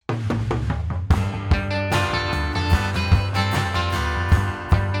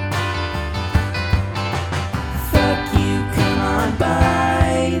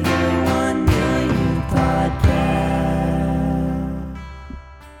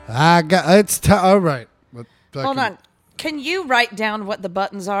All right. Hold on. Can you write down what the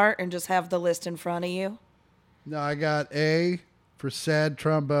buttons are and just have the list in front of you? No, I got A for sad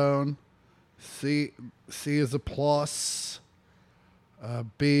trombone. C is a plus.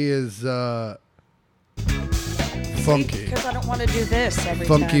 B is funky. Because I don't want to do this every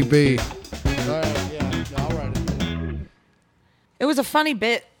Funky time. B. All right, yeah, I'll write it. It was a funny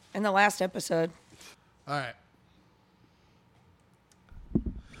bit in the last episode. All right.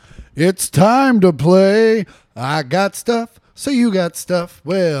 It's time to play. I got stuff, so you got stuff.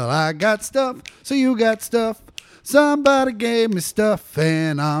 Well, I got stuff, so you got stuff. Somebody gave me stuff,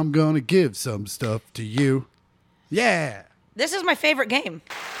 and I'm going to give some stuff to you. Yeah. This is my favorite game.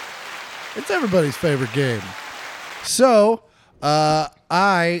 It's everybody's favorite game. So,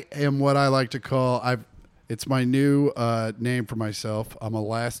 I am what I like to call, it's my new name for myself. I'm a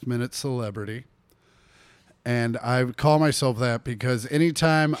last-minute celebrity. And I call myself that because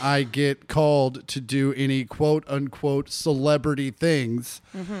anytime I get called to do any quote-unquote celebrity things,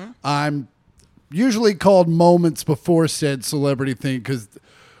 I'm usually called moments before said celebrity thing because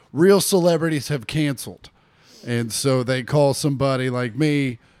real celebrities have canceled. And so they call somebody like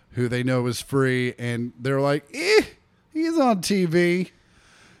me who they know is free, and they're like, he's on TV.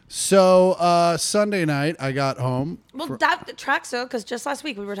 So Sunday night, I got home. Well, that tracks though, because just last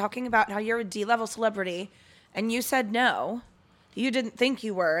week we were talking about how you're a D-level celebrity, and you said no. You didn't think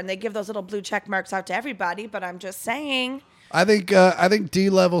you were, and they give those little blue check marks out to everybody, but I'm just saying. I think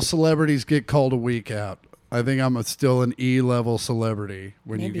D-level celebrities get called a week out. I think I'm still an E-level celebrity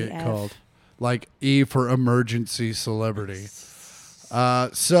when Maybe you get F. called. Like E for emergency celebrity.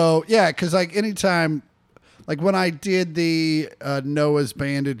 So, yeah, because like anytime, like when I did the Noah's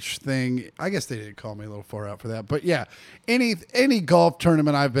bandage thing, I guess they did call me a little far out for that. But yeah, any golf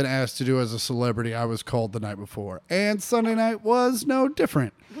tournament I've been asked to do as a celebrity, I was called the night before. And Sunday night was no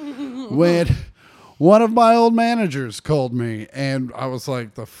different. When one of my old managers called me, and I was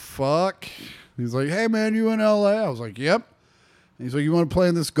like, the fuck? He's like, hey, man, you in L.A.? I was like, yep. And he's like, you want to play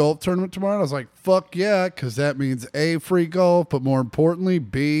in this golf tournament tomorrow? And I was like, fuck yeah, because that means A, free golf, but more importantly,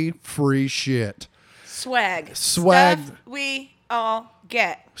 B, free shit. Swag. Swag. Stuff we all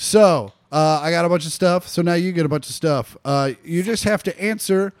get. So, I got a bunch of stuff, so now you get a bunch of stuff. You just have to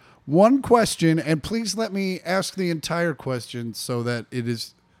answer one question, and please let me ask the entire question so that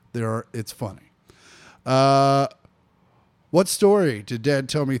it's funny. What story did Dad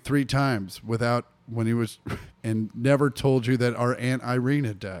tell me 3 times when he was and never told you that our Aunt Irene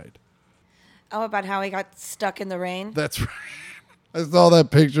had died? Oh, about how he got stuck in the rain? That's right. I saw that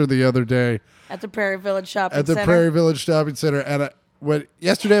picture the other day. At the Prairie Village Shopping Center. Prairie Village Shopping Center. And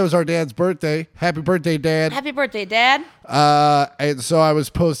yesterday was our dad's birthday. Happy birthday, Dad. Happy birthday, Dad. And so I was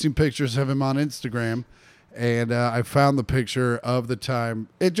posting pictures of him on Instagram. And I found the picture of the time.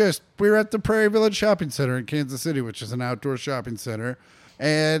 We were at the Prairie Village Shopping Center in Kansas City, which is an outdoor shopping center.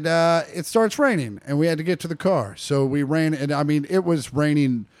 And it starts raining, and we had to get to the car. So we ran, and I mean, it was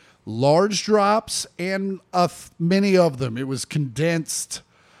raining large drops and many of them. It was condensed.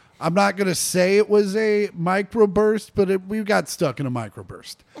 I'm not going to say it was a microburst, but we got stuck in a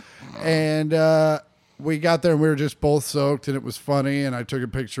microburst. And we got there, and we were just both soaked, and it was funny. And I took a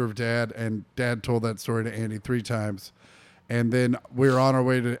picture of Dad, and Dad told that story to Andy 3 times. And then we were on our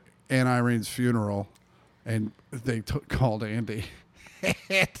way to Aunt Irene's funeral, and they called Andy.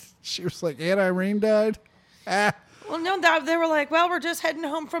 She was like, Aunt Irene died? Ah. Well, no, they were like, well, we're just heading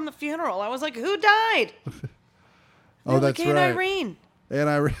home from the funeral. I was like, who died? Oh, that's like, Aunt right. Irene. Aunt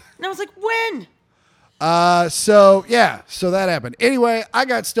Irene. And I was like, when? So that happened. Anyway, I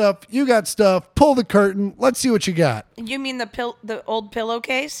got stuff. You got stuff. Pull the curtain. Let's see what you got. You mean the old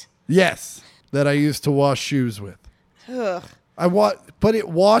pillowcase? Yes, that I used to wash shoes with. Ugh. But it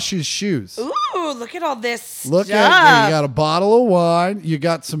washes shoes. Ooh, look at all this Look stuff. at you got a bottle of wine. You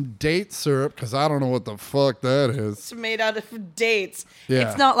got some date syrup because I don't know what the fuck that is. It's made out of dates. Yeah.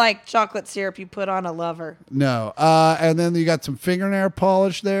 It's not like chocolate syrup you put on a lover. No. And then you got some fingernail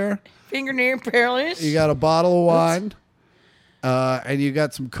polish there. Fingernail polish. You got a bottle of wine. And you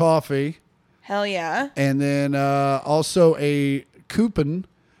got some coffee. Hell yeah. And then also a coupon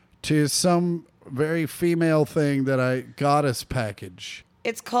to some very female thing that I goddess package.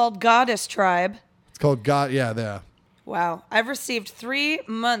 It's called Goddess Tribe. It's called yeah. Wow. I've received 3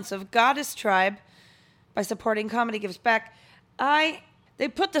 months of Goddess Tribe by supporting Comedy Gives Back. They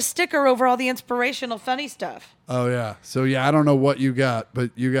put the sticker over all the inspirational funny stuff. Oh yeah. So yeah, I don't know what you got,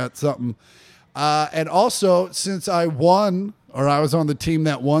 but you got something. And also, since I won, or I was on the team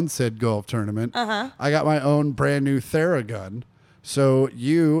that won said golf tournament, I got my own brand new Theragun. So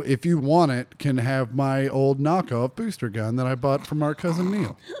you, if you want it, can have my old knockoff booster gun that I bought from our cousin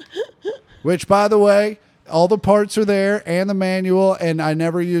Neil. Which, by the way, all the parts are there and the manual, and I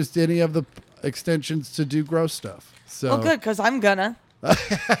never used any of the extensions to do gross stuff. So, Well, good, because I'm gonna.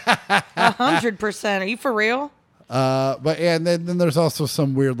 100%. Are you for real? But yeah, and then there's also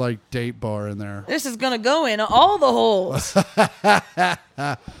some weird like date bar in there. This is gonna go in all the holes.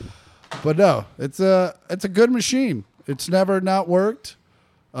 But no, it's a good machine. It's never not worked.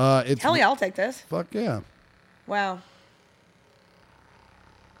 Hell yeah, I'll take this. Fuck yeah. Wow.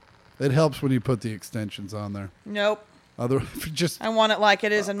 It helps when you put the extensions on there. Nope. Just I want it like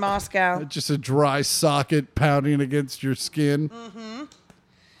it is in Moscow. just a dry socket pounding against your skin. Mm-hmm.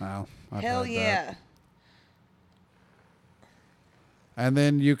 Wow. Hell yeah. That. And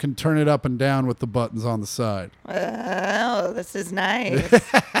then you can turn it up and down with the buttons on the side. Oh, this is nice.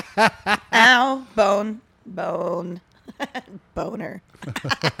 Ow. Bone. Boner.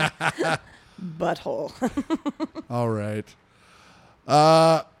 Butthole. All right.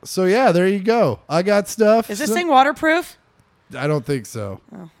 So yeah, there you go. I got stuff. Is this thing waterproof? I don't think so.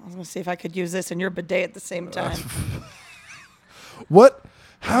 Oh, I was going to see if I could use this and your bidet at the same time. What?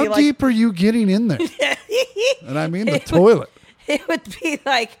 How deep are you getting in there? And I mean the toilet. It would be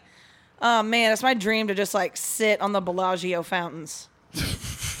like, oh man, it's my dream to just like sit on the Bellagio fountains.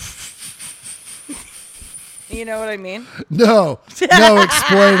 You know what I mean? No,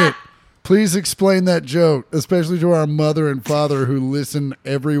 explain it. Please explain that joke, especially to our mother and father who listen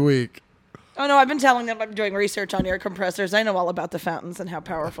every week. Oh no, I've been telling them I'm doing research on air compressors. I know all about the fountains and how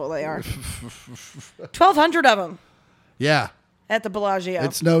powerful they are. 1,200 of them. Yeah. At the Bellagio.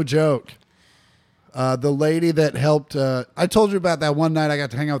 It's no joke. The lady that helped, I told you about that one night I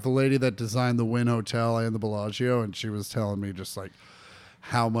got to hang out with the lady that designed the Wynn Hotel and the Bellagio, and she was telling me just like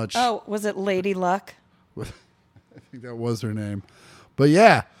how much. Oh, was it Lady Luck? I think that was her name. But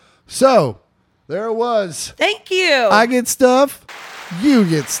yeah, so there it was. Thank you. I get stuff. You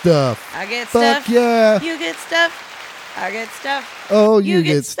get stuff. I get Fuck stuff. yeah. You get stuff. I get stuff. Oh, you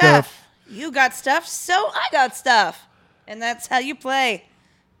get stuff. You got stuff, so I got stuff. And that's how you play.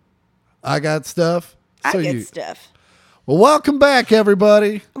 I got stuff. I So get stuff. Well, welcome back,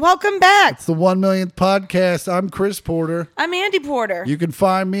 everybody. Welcome back. It's the 1 millionth podcast. I'm Chris Porter. I'm Andi Porter. You can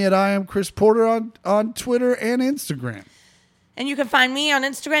find me at I am Chris Porter on Twitter and Instagram. And you can find me on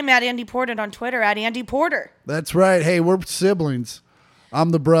Instagram at Andi Porter and on Twitter at Andi Porter. That's right. Hey, we're siblings. I'm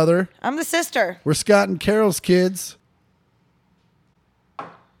the brother. I'm the sister. We're Scott and Carol's kids.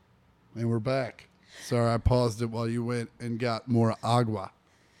 And we're back. Sorry, I paused it while you went and got more agua.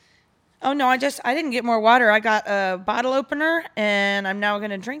 Oh, no, I didn't get more water. I got a bottle opener, and I'm now going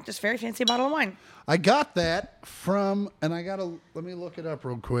to drink this very fancy bottle of wine. I got that from, and let me look it up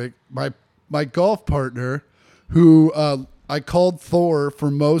real quick. My golf partner, who I called Thor for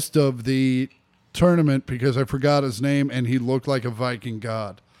most of the tournament because I forgot his name, and he looked like a Viking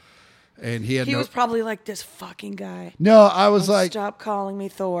god. And he was probably like, this fucking guy. No, I was like, stop calling me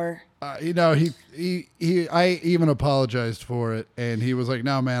Thor. I even apologized for it, and he was like,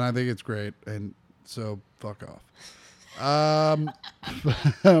 no, man, I think it's great. And so fuck off.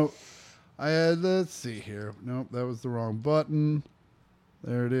 Let's see here. Nope, that was the wrong button.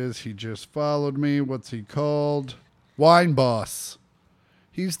 There it is. He just followed me. What's he called? Wine Boss.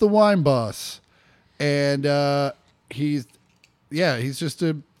 He's the wine boss. And he's just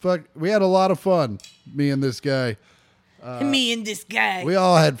a fuck. We had a lot of fun, me and this guy. Me and this guy. We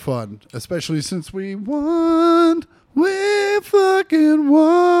all had fun, especially since we won. We fucking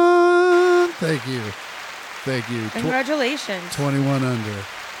won. Thank you. Congratulations. 21 under.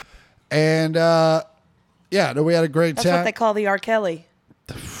 And we had a great That's time. what they call the R. Kelly.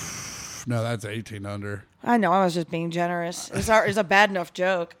 No, that's 18 under. I know. I was just being generous. It was a bad enough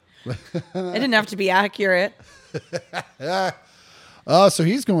joke. It didn't have to be accurate. So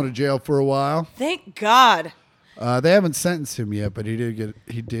he's going to jail for a while. Thank God. They haven't sentenced him yet, but he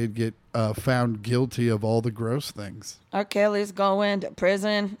did get found guilty of all the gross things. R. Kelly's going to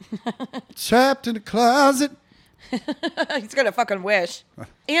prison. Trapped in a closet. He's gonna fucking wish.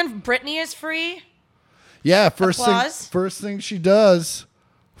 And Britney is free. Yeah, first thing she does,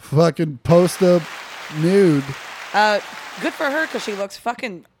 fucking post a nude. Good for her because she looks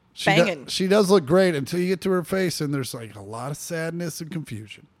fucking banging. She does look great until you get to her face, and there's like a lot of sadness and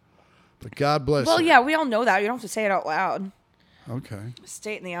confusion. But God bless her. Well, yeah, we all know that. You don't have to say it out loud. Okay.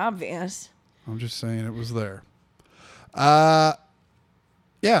 Stating the obvious. I'm just saying it was there. Yeah,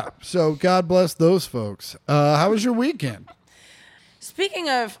 so God bless those folks. How was your weekend? Speaking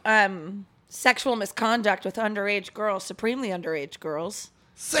of sexual misconduct with underage girls, supremely underage girls.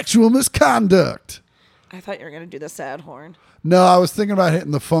 Sexual misconduct. I thought you were going to do the sad horn. No, I was thinking about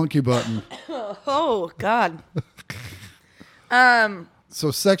hitting the funky button. Oh, God.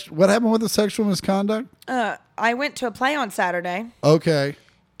 So what happened with the sexual misconduct? I went to a play on Saturday. Okay.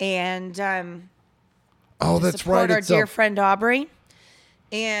 And oh, that's right. Our dear friend Aubrey.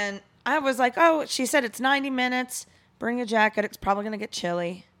 And I was like, oh, she said it's 90 minutes. Bring a jacket. It's probably going to get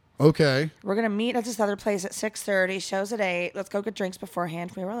chilly. Okay. We're going to meet at this other place at 6:30. Show's at 8. Let's go get drinks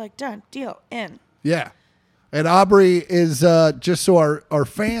beforehand. We were like, done. Deal. In. Yeah. And Aubrey is, just so our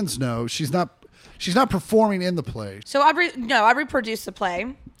fans know, she's not performing in the play. So Aubrey produced the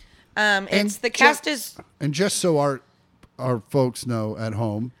play. Cast is. And just so our folks know at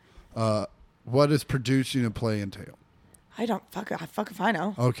home, what does producing a play entail? I don't fuck if I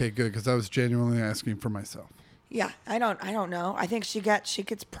know. Okay, good, because I was genuinely asking for myself. Yeah, I don't know. I think she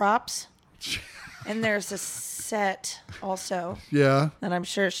gets props, and there's a set also. Yeah. And I'm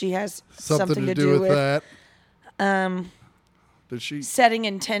sure she has something to do with that. Does she setting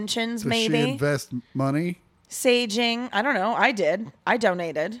intentions? Maybe she invest money? Saging. I don't know. I did. I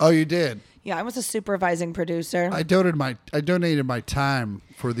donated. Oh, you did? Yeah, I was a supervising producer. I donated my time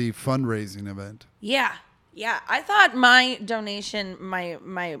for the fundraising event. Yeah. I thought my donation, my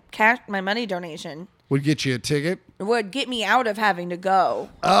money donation would get you a ticket. Would get me out of having to go.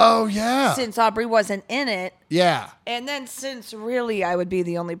 Oh yeah. Since Aubrey wasn't in it. Yeah. And then since really I would be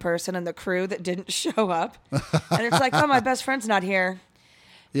the only person in the crew that didn't show up, and it's like, oh, my best friend's not here.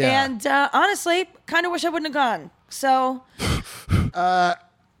 Yeah. And honestly, kind of wish I wouldn't have gone. So.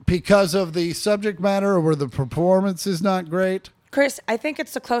 Because of the subject matter, or were the performances not great? Chris, I think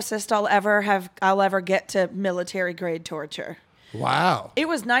it's the closest I'll ever get to military grade torture. Wow. It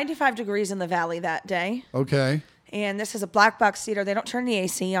was 95 degrees in the valley that day. Okay. And this is a black box theater. They don't turn the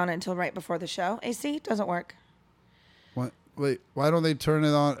AC on until right before the show. AC doesn't work. What? Wait, why don't they turn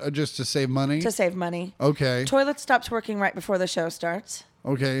it on just to save money? To save money. Okay. Toilet stops working right before the show starts.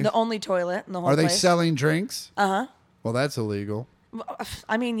 Okay. The only toilet in the whole place. Are they selling drinks? Uh-huh. Well, that's illegal.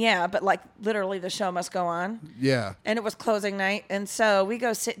 I mean, yeah, but like literally the show must go on. Yeah. And it was closing night. And so we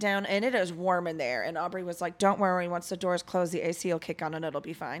go sit down and it is warm in there. And Aubrey was like, don't worry. Once the doors close, the AC will kick on and it'll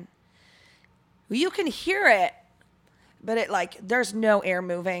be fine. You can hear it, but there's no air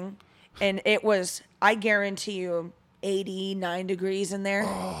moving. And it was, I guarantee you, 89 degrees in there.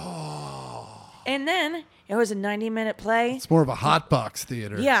 Oh. And then it was a 90-minute play. It's more of a hot box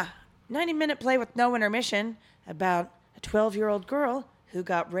theater. Yeah. 90-minute play with no intermission about a 12-year-old girl who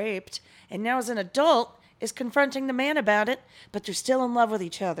got raped and now as an adult is confronting the man about it, but they're still in love with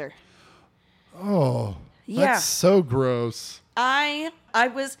each other. Oh, yeah. That's so gross. It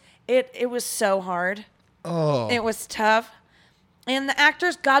was so hard. Oh. It was tough. And the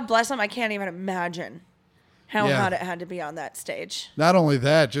actors, God bless them, I can't even imagine how hot it had to be on that stage. Not only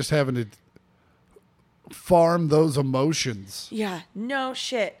that, just having to farm those emotions. Yeah, no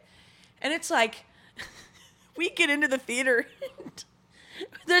shit. And it's like, we get into the theater, and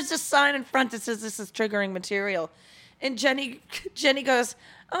there's a sign in front that says this is triggering material. And Jenny goes,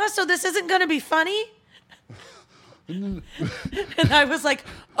 oh, so this isn't going to be funny? And I was like,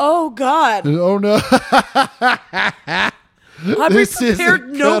 oh, God. Oh, no. I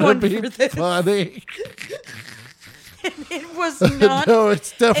prepared no one for this. Funny. And it was not. No,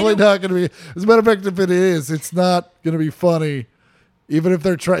 it's definitely not going to be. As a matter of fact, if it is, it's not going to be funny. Even if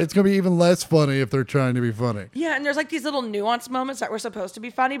they're trying, it's going to be even less funny if they're trying to be funny. Yeah, and there's like these little nuanced moments that were supposed to be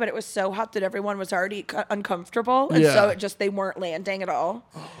funny, but it was so hot that everyone was already uncomfortable, and so they weren't landing at all.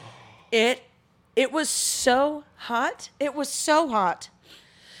 It was so hot. It was so hot.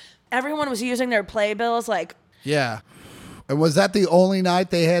 Everyone was using their playbills like. Yeah. And was that the only night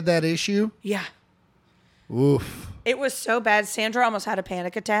they had that issue? Yeah. Oof. It was so bad. Sandra almost had a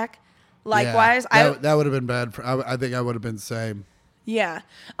panic attack. Likewise, that would have been bad. I think I would have been the same. Yeah.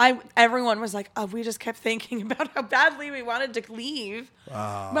 Everyone was like, oh, we just kept thinking about how badly we wanted to leave.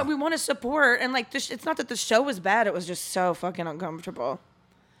 But we want to support. And like, it's not that the show was bad. It was just so fucking uncomfortable.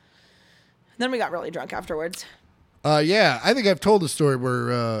 Then we got really drunk afterwards. Yeah. I think I've told the story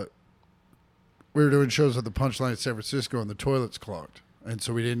where we were doing shows at the Punchline in San Francisco and the toilets clogged. And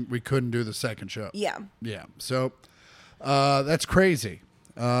so we couldn't do the second show. Yeah. Yeah. So that's crazy.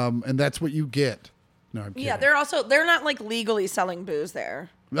 And that's what you get. No, I'm kidding. Yeah, they're not like legally selling booze there.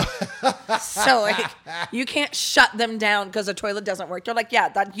 So like you can't shut them down because the toilet doesn't work. They're like,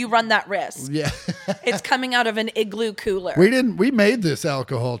 yeah, you run that risk. Yeah. It's coming out of an igloo cooler. We made this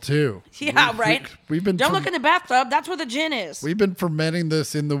alcohol too. Yeah, right. We've been Don't look in the bathtub. That's where the gin is. We've been fermenting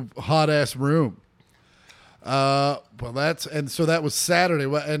this in the hot ass room. So that was Saturday.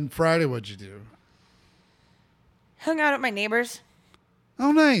 And Friday, what'd you do? Hung out at my neighbor's.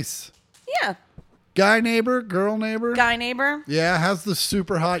 Oh, nice. Yeah. Guy neighbor, girl neighbor. Guy neighbor. Yeah, how's the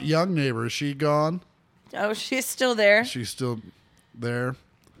super hot young neighbor? Is she gone? Oh, she's still there. She's still there.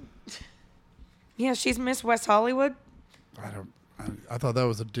 Yeah, she's Miss West Hollywood. I thought that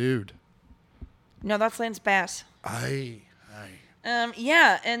was a dude. No, that's Lance Bass. Aye.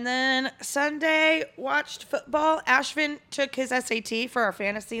 Yeah, and then Sunday watched football. Ashvin took his SAT for our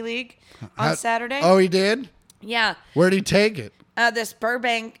fantasy league on Saturday. Oh, he did? Yeah. Where'd he take it? This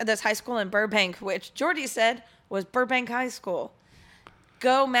high school in Burbank, which Jordy said was Burbank High School.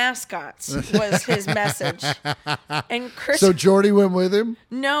 Go Mascots was his message. And Chris. So Jordy went with him?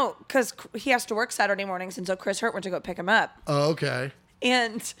 No, because he has to work Saturday mornings, and so Chris Hurt went to go pick him up. Oh, okay.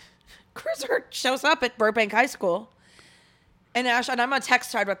 And Chris Hurt shows up at Burbank High School. And I'm on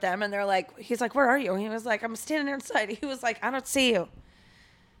text thread with them, and he's like, where are you? And he was like, I'm standing inside. He was like, I don't see you.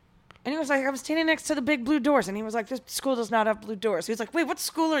 And he was like, I'm standing next to the big blue doors. And he was like, this school does not have blue doors. He was like, wait, what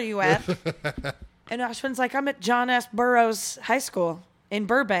school are you at? And Ashwin's like, I'm at John S. Burroughs High School in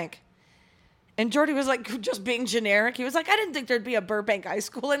Burbank. And Jordy was like, just being generic. He was like, I didn't think there'd be a Burbank High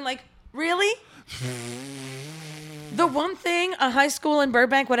School. And like, really? The one thing a high school in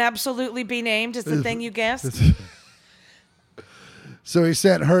Burbank would absolutely be named is the thing you guessed. So he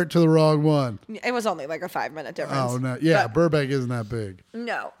sent Hurt to the wrong one. It was only like a 5-minute difference. Oh, no. Yeah, Burbank isn't that big.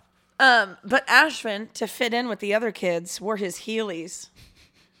 No. But Ashvin, to fit in with the other kids, wore his Heelys.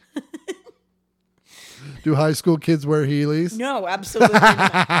 Do high school kids wear Heelys? No, absolutely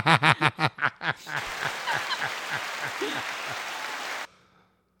not.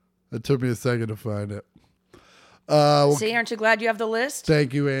 It took me a second to find it. See, aren't you glad you have the list?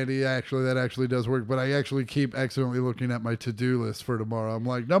 Thank you, Andy. Actually, that actually does work. But I actually keep accidentally looking at my to-do list for tomorrow. I'm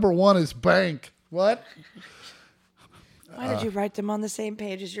like, number 1 is bank. What? Why did you write them on the same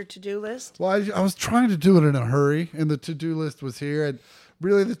page as your to-do list? Well, I was trying to do it in a hurry, and the to-do list was here. And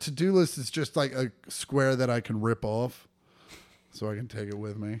really, the to-do list is just like a square that I can rip off so I can take it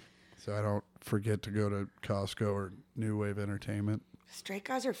with me so I don't forget to go to Costco or New Wave Entertainment. Straight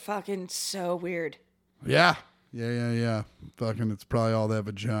guys are fucking so weird. Yeah. Yeah. Fucking, it's probably all that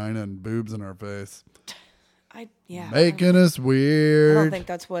vagina and boobs in our face. Making us weird. I don't think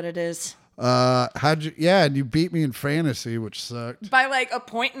that's what it is. And you beat me in fantasy, which sucked. By like 1.5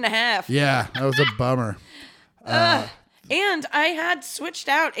 points. Yeah, that was a bummer. And I had switched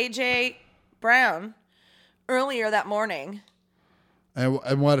out AJ Brown earlier that morning.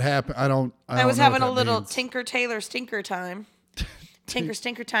 And what happened? I was know having what a that little means. Tinker Taylor stinker time. Tinker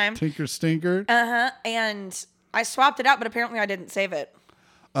time. Tinker stinker? And I swapped it out, but apparently I didn't save it.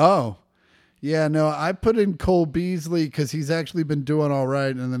 Oh. Yeah, no, I put in Cole Beasley because he's actually been doing all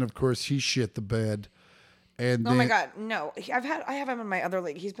right, and then of course he shit the bed. And my God, no! I have him in my other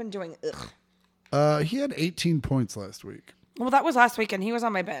league. He's been doing he had 18 points last week. Well, that was last week, and he was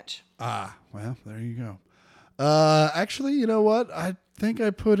on my bench. Ah, well, there you go. Actually, you know what? I think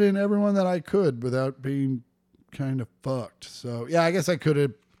I put in everyone that I could without being kind of fucked. So yeah, I guess I could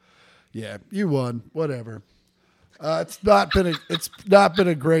have. Yeah, you won. Whatever. It's not been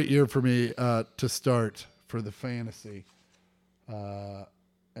a great year for me to start for the fantasy, and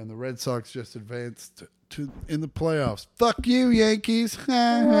the Red Sox just advanced in the playoffs. Fuck you, Yankees.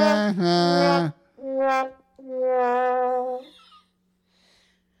 That's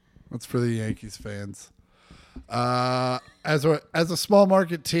for the Yankees fans. As a small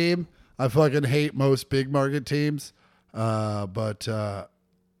market team, I fucking hate most big market teams, but.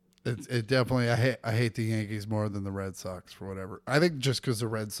 It definitely, I hate the Yankees more than the Red Sox for whatever. I think just because the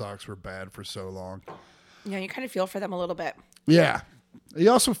Red Sox were bad for so long. Yeah, you kind of feel for them a little bit. Yeah.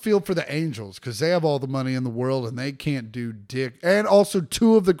 You also feel for the Angels because they have all the money in the world and they can't do dick. And also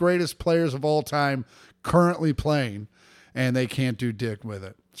 2 of the greatest players of all time currently playing, and they can't do dick with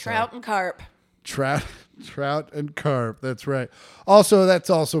it. Trout and Carp. Trout and Carp. That's right. Also, that's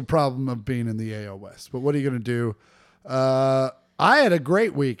also a problem of being in the AL West. But what are you going to do? I had a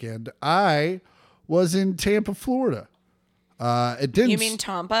great weekend. I was in Tampa, Florida. It didn't. You mean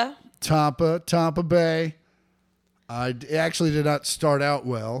Tampa? Tampa Bay. It actually did not start out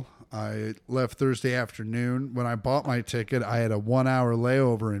well. I left Thursday afternoon. When I bought my ticket, I had a 1-hour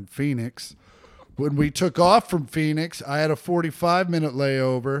layover in Phoenix. When we took off from Phoenix, I had a 45-minute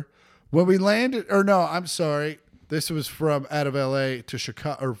layover. When we landed, or no, I'm sorry. This was from out of LA to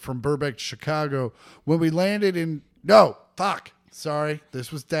Chicago, or from Burbank to Chicago. When we landed in, no, fuck. Sorry,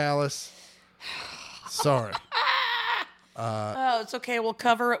 this was Dallas. Sorry. It's okay. We'll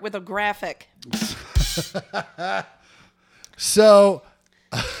cover it with a graphic. So,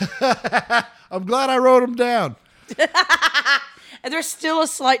 I'm glad I wrote them down. And there's still a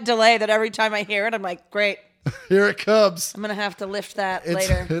slight delay that every time I hear it, I'm like, great. Here it comes. I'm going to have to lift that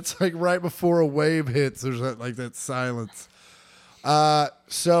later. It's like right before a wave hits. There's that silence.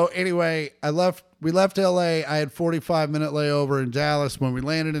 So anyway, we left LA. I had 45-minute layover in Dallas. When we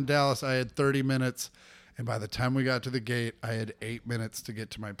landed in Dallas, I had 30 minutes. And by the time we got to the gate, I had 8 minutes to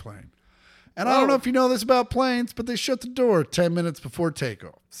get to my plane. And I don't know if you know this about planes, but they shut the door 10 minutes before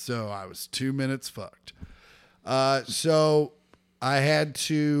takeoff. So I was 2 minutes fucked. So I had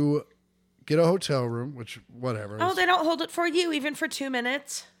to get a hotel room, which whatever. Oh, they don't hold it for you even for 2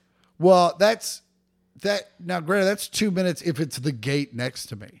 minutes? Well, now granted, that's 2 minutes if it's the gate next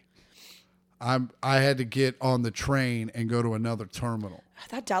to me. I had to get on the train and go to another terminal.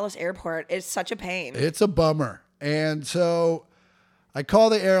 That Dallas airport is such a pain. It's a bummer. And so I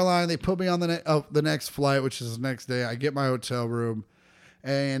call the airline. They put me on the next flight, which is the next day. I get my hotel room,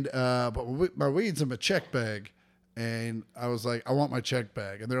 and but my weed's in my check bag, and I was like, I want my check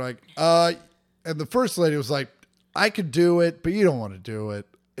bag, and they're like, and the first lady was like, I could do it, but you don't want to do it.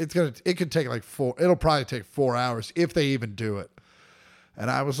 It could take it'll probably take 4 hours if they even do it.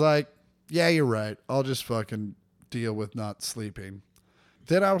 And I was like, yeah, you're right. I'll just fucking deal with not sleeping.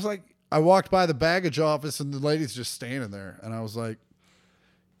 Then I was like, I walked by the baggage office and the lady's just standing there, and I was like,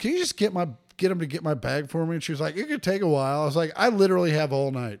 can you just get them to get my bag for me? And she was like, it could take a while. I was like, I literally have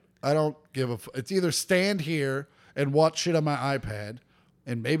all night. I don't give a it's either stand here and watch shit on my iPad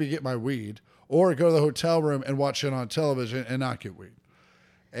and maybe get my weed, or go to the hotel room and watch shit on television and not get weed.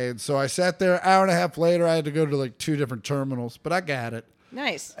 And so I sat there. An hour and a half later, I had to go to like 2 different terminals, but I got it.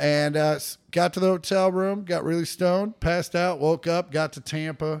 Nice. And got to the hotel room, got really stoned, passed out, woke up, got to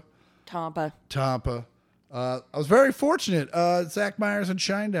Tampa. I was very fortunate. Zach Myers and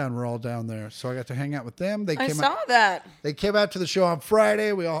Shinedown were all down there, so I got to hang out with them. I saw that. They came out to the show on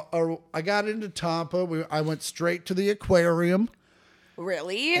Friday. I got into Tampa. I went straight to the aquarium.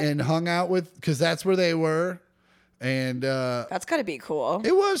 Really? And hung out because that's where they were. And that's gotta be cool.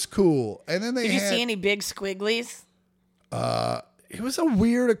 It was cool. And then Did you see any big squigglies? It was a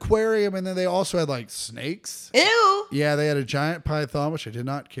weird aquarium, and then they also had like snakes. Ew. Yeah, they had a giant python, which I did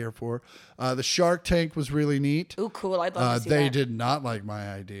not care for. The shark tank was really neat. Ooh, cool. I'd love to see They that. did not like my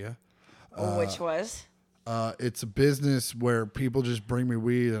idea. Which was? It's a business where people just bring me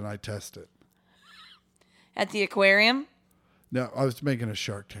weed and I test it. At the aquarium? No, I was making a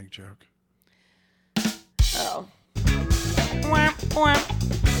Shark Tank joke. Oh. Womp, womp.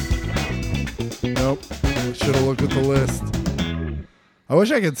 Nope. Should have looked at the list. I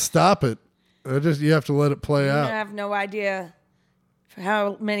wish I could stop it. You have to let it play out. I have no idea for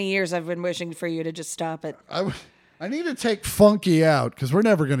how many years I've been wishing for you to just stop it. I need to take funky out because we're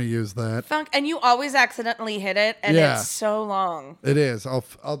never going to use that. And you always accidentally hit it, and it's so long. It is.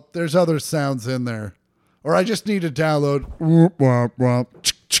 There's other sounds in there. Or I just need to download.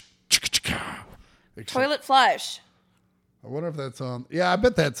 Toilet flush. I wonder if that's on. Yeah, I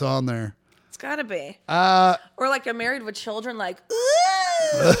bet that's on there. It's gotta be. Or like a Married with Children, like, ooh.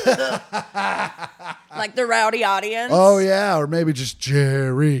 Like the rowdy audience. Oh yeah, or maybe just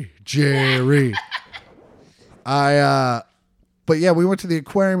Jerry. But yeah, we went to the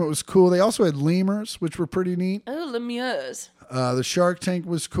aquarium. It was cool. They also had lemurs, which were pretty neat. Oh, lemurs. The shark tank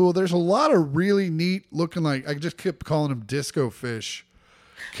was cool. There's a lot of really neat looking, like, I just kept calling them disco fish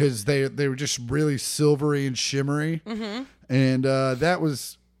because they were just really silvery and shimmery. Mm-hmm. And I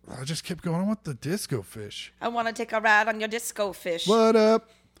just kept going, I want the disco fish. I want to take a ride on your disco fish. What up?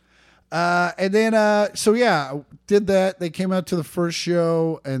 And then, so yeah, I did that. They came out to the first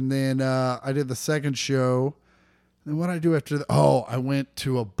show, and then I did the second show. And what did I do after that? Oh, I went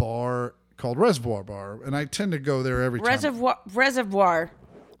to a bar called Reservoir Bar, and I tend to go there every time. Reservoir.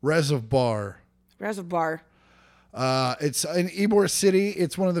 It's in Ybor City.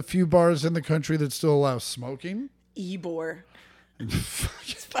 It's one of the few bars in the country that still allows smoking. Ybor. It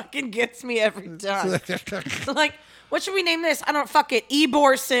fucking gets me every time. Like, what should we name this? I don't fuck it.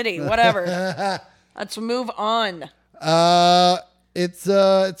 Ybor City, whatever. Let's move on.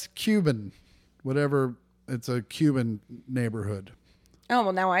 It's Cuban, whatever. It's a Cuban neighborhood. Oh,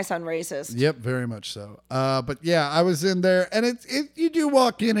 well, now I sound racist. Yep, very much so. But yeah, I was in there, and you do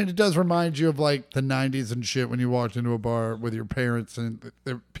walk in, and it does remind you of like the 90s and shit when you walked into a bar with your parents and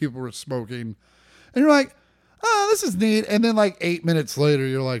people were smoking. And you're like, oh, this is neat. And then like 8 minutes later,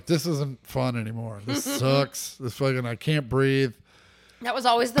 you're like, this isn't fun anymore. This sucks. I can't breathe. That was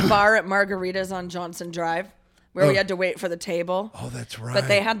always the bar at Margaritas on Johnson Drive where we had to wait for the table. Oh, that's right. But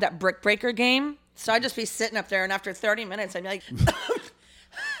they had that brick breaker game. So I'd just be sitting up there, and after 30 minutes, I'd be like...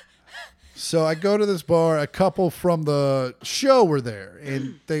 So I go to this bar. A couple from the show were there,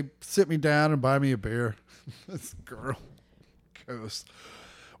 and they sit me down and buy me a beer. This girl goes,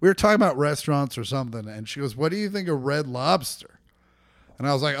 we were talking about restaurants or something, and she goes, "What do you think of Red Lobster?" And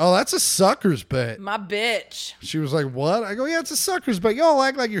I was like, "Oh, that's a sucker's bet." My bitch. She was like, "What?" I go, "Yeah, it's a sucker's bet. Y'all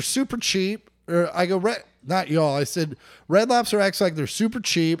act like you're super cheap." Or I go, not y'all. I said, Red Lobster acts like they're super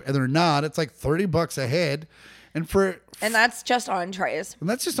cheap, and they're not. It's like $30 a head, and that's just entrees. And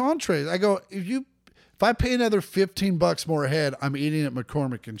that's just entrees. I go, if I pay another $15 more a head, I'm eating at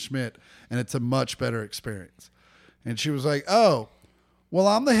McCormick and Schmidt, and it's a much better experience. And she was like, "Oh, well,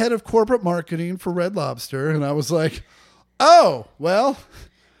 I'm the head of corporate marketing for Red Lobster." And I was like, "Oh, well."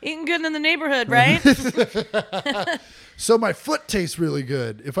 Eating good in the neighborhood, right? So my foot tastes really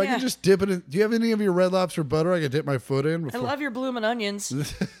good. If I can just dip it in. Do you have any of your Red Lobster butter I can dip my foot in? I love your bloomin' onions.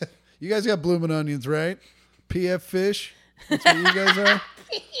 You guys got bloomin' onions, right? PF fish? That's what you guys are?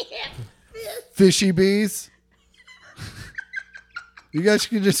 Fishy bees? You guys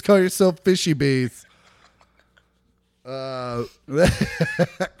can just call yourself fishy bees. That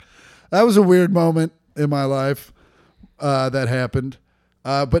was a weird moment in my life that happened.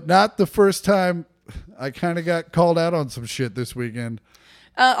 But not the first time. I kind of got called out on some shit this weekend.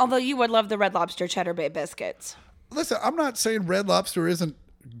 Although you would love the Red Lobster Cheddar Bay biscuits. Listen, I'm not saying Red Lobster isn't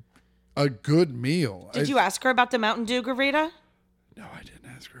a good meal. Did you ask her about the Mountain Dew Garita? No, I didn't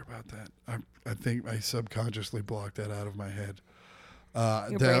ask her about that. I think I subconsciously blocked that out of my head.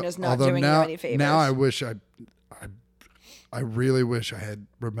 Your brain is not doing you any favors. Now I really wish I had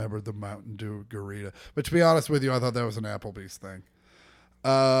remembered the Mountain Dew Garita. But to be honest with you, I thought that was an Applebee's thing.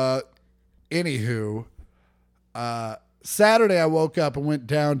 Anywho, Saturday I woke up and went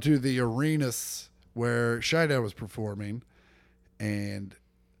down to the arenas where Shinedown was performing, and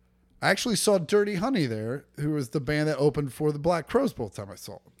I actually saw Dirty Honey there, who was the band that opened for the Black Crowes both time I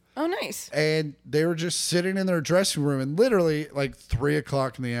saw them. Oh, nice. And they were just sitting in their dressing room, and literally like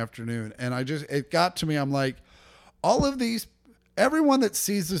 3:00 in the afternoon, and it got to me. I'm like, everyone that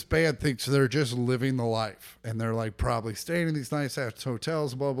sees this band thinks they're just living the life, and they're like probably staying in these nice ass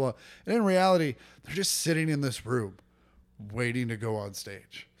hotels, blah, blah. And in reality, they're just sitting in this room waiting to go on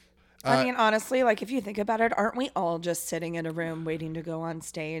stage. I mean, honestly, like if you think about it, aren't we all just sitting in a room waiting to go on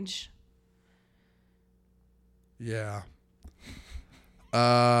stage? Yeah.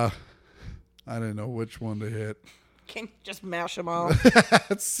 I didn't know which one to hit. Can you just mash them all?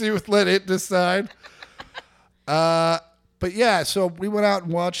 Let it decide. But yeah, so we went out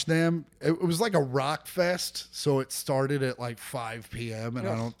and watched them. It was like a rock fest, so it started at like 5 p.m. and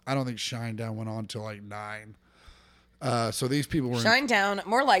I don't think Shinedown went on till like 9. So these people were Shinedown,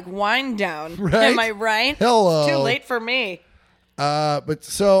 more like wind down. Right? Am I right? Hello. It's too late for me. But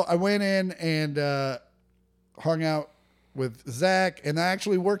so I went in and hung out with Zach, and I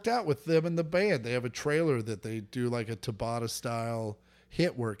actually worked out with them in the band. They have a trailer that they do like a Tabata style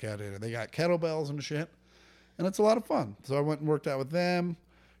hit workout in, and they got kettlebells and shit. And it's a lot of fun. So I went and worked out with them,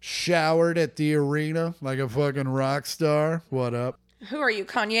 showered at the arena like a fucking rock star. What up? Who are you,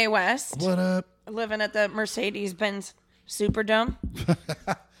 Kanye West? What up? Living at the Mercedes-Benz Superdome?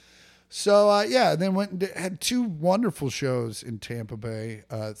 So, and then went and had 2 wonderful shows in Tampa Bay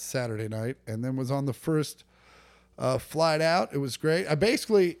Saturday night, and then was on the first flight out. It was great.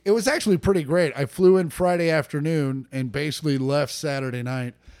 It was actually pretty great. I flew in Friday afternoon and basically left Saturday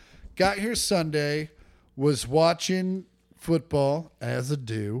night. Got here Sunday. Was watching football as I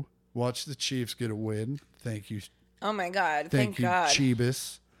do. Watched the Chiefs get a win. Thank you. Oh my God! Thank you, God.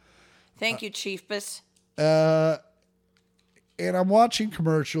 Chiefs. Thank you, Chiefs. And I'm watching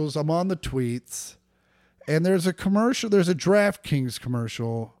commercials. I'm on the tweets, and there's a commercial. There's a DraftKings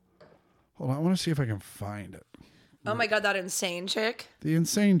commercial. Hold on, I want to see if I can find it. Oh my God, that insane chick. The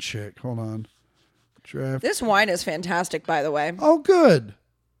insane chick. Hold on. This wine is fantastic, by the way. Oh, good.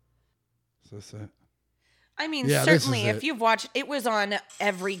 Is this it? I mean, certainly, if you've watched, it was on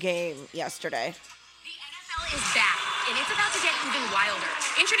every game yesterday. The NFL is back, and it's about to get even wilder.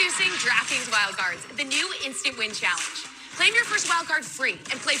 Introducing DraftKings Wild Cards, the new Instant Win Challenge. Claim your first wild card free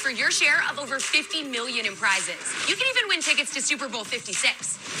and play for your share of over $50 million in prizes. You can even win tickets to Super Bowl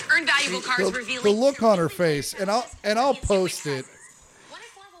 56. Earn valuable cards revealing the look on her face, and I'll post it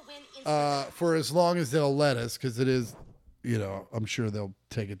for as long as they'll let us, because it is, I'm sure they'll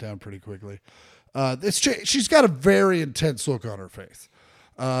take it down pretty quickly. She's got a very intense look on her face.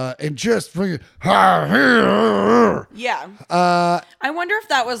 And just yeah. I wonder if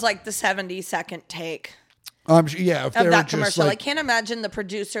that was like the 70-second take. Yeah, if of they were that just commercial. I like, can't imagine the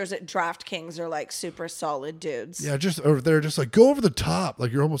producers at DraftKings are like super solid dudes. yeah, just or they're just like go over the top,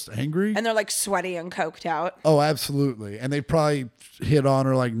 like you're almost angry. And they're like sweaty and coked out. Oh, absolutely. And they probably hit on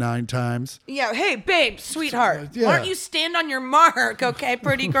her like 9 times. Yeah, hey, babe, sweetheart. Yeah. Why don't you stand on your mark, okay,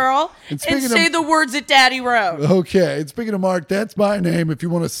 pretty girl? And and say the words that Daddy wrote. Okay. And speaking of Mark, that's my name if you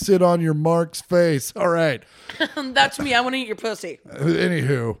want to sit on your Mark's face. All right. That's me. I want to eat your pussy.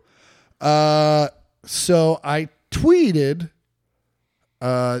 Anywho. So I tweeted.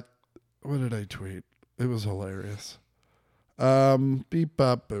 What did I tweet? It was hilarious. Beep,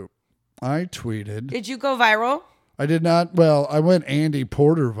 bop, boop. I tweeted. Did you go viral? I did not. Well, I went Andy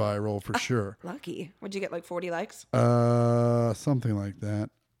Porter viral for sure. Lucky. Would you get like 40 likes? Something like that.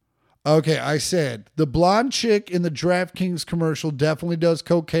 Okay, I said the blonde chick in the DraftKings commercial definitely does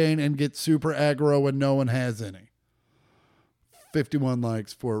cocaine and gets super aggro when no one has any. 51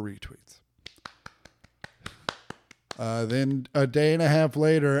 likes, 4 retweets. Then a day and a half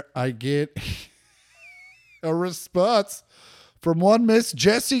later, I get a response from one Miss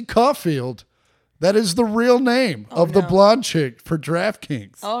Jessie Caulfield. That is the real name of the blonde chick for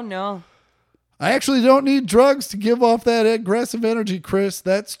DraftKings. Oh, no. I actually don't need drugs to give off that aggressive energy, Chris.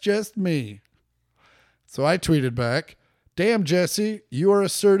 That's just me. So I tweeted back, damn, Jessie, you are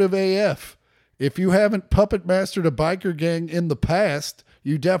assertive AF. If you haven't puppet mastered a biker gang in the past,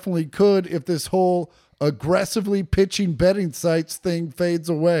 you definitely could if this whole aggressively pitching betting sites thing fades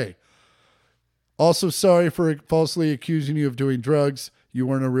away. Also, sorry for falsely accusing you of doing drugs. You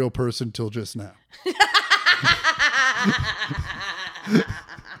weren't a real person till just now.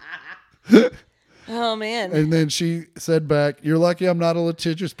 Oh, man. And then she said back, you're lucky I'm not a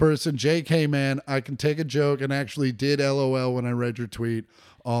litigious person. JK, man, I can take a joke and actually did LOL when I read your tweet.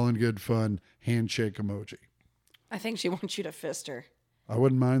 All in good fun. Handshake emoji. I think she wants you to fist her. I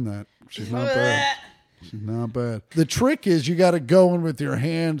wouldn't mind that. She's not bad. She's not bad. The trick is you got to go in with your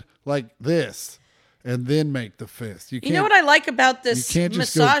hand like this and then make the fist. You know what I like about this you can't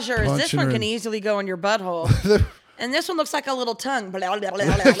just go massager is this punching one her can in- easily go in your butthole. And this one looks like a little tongue. Blah, blah, blah,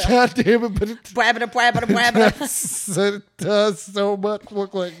 blah, blah. God damn it, but it, Bwabba, bwabba, bwabba. it does so much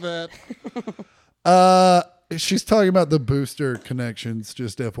look like that. She's talking about the booster connections,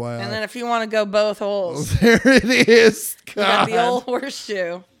 just FYI. And then if you want to go both holes, There it is. you got God. the old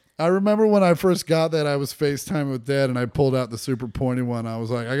horseshoe. I remember when I first got that, I was FaceTime with Dad, and I pulled out the super pointy one. I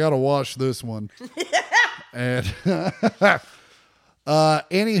was like, I got to wash this one. And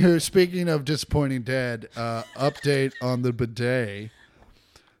anywho, speaking of disappointing Dad, update on the bidet.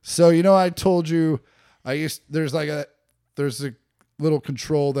 So, I told you there's a little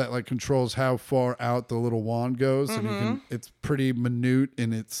control that like controls how far out the little wand goes. Mm-hmm. And it's pretty minute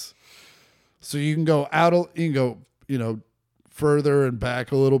in so you can go out, you can go, further and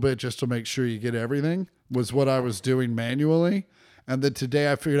back a little bit just to make sure you get everything was what I was doing manually. And then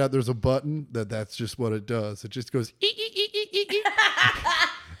today I figured out there's a button that's just what it does. It just goes.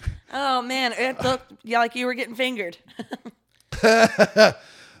 Oh, man. It looked like you were getting fingered.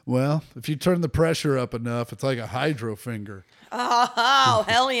 Well, if you turn the pressure up enough, it's like a hydro finger. Oh,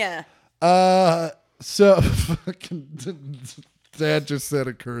 hell yeah. So Dad just said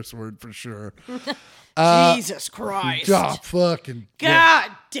a curse word for sure. Jesus Christ. God fucking.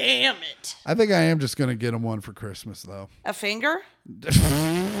 God damn it. I think I am just going to get him one for Christmas, though. A finger?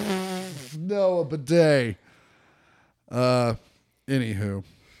 No, a bidet. Anywho.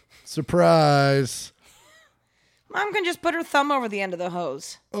 Surprise. Mom can just put her thumb over the end of the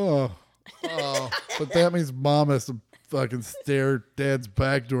hose. Oh. But that means Mom has to fucking stare Dad's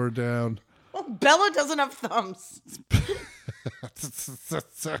back door down. Well, Bella doesn't have thumbs.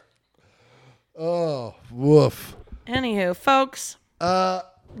 Oh, woof. Anywho, folks.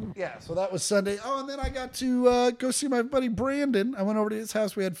 Yeah, so that was Sunday. Oh, and then I got to go see my buddy Brandon. I went over to his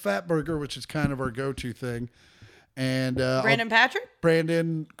house. We had Fat Burger, which is kind of our go-to thing. And Brandon Patrick?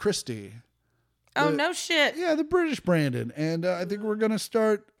 Brandon Christie. Oh, no shit. Yeah, the British Brandon. And I think we're going to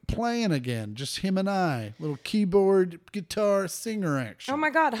start playing again. Just him and I. Little keyboard, guitar, singer action. Oh, my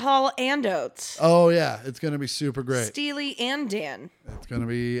God. Hull and Oates. Oh, yeah. It's going to be super great. Steely and Dan. It's going to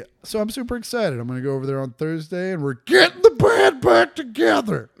be... So I'm super excited. I'm going to go over there on Thursday, and we're getting the band back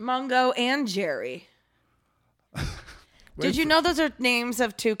together. Mungo and Jerry. Did you know those are names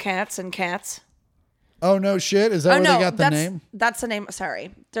of two cats and cats? Oh, no shit? Is that where they got the name? That's the name.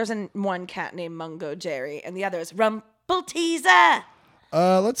 Sorry. There's one cat named Mungo Jerry, and the other is Rumpelteazer.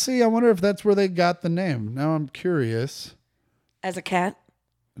 Let's see. I wonder if that's where they got the name. Now I'm curious. As a cat?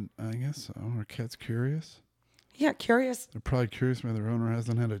 I guess so. Are cats curious? Yeah, curious. They're probably curious why their owner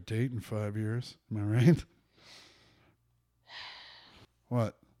hasn't had a date in 5 years. Am I right?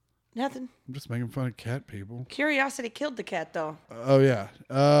 What? Nothing. I'm just making fun of cat people. Curiosity killed the cat, though. Oh, yeah.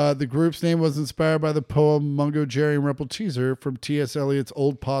 The group's name was inspired by the poem Mungo, Jerry, and Rumple Teaser from T.S. Eliot's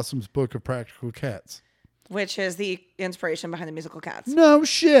Old Possum's Book of Practical Cats. Which is the inspiration behind the musical Cats. No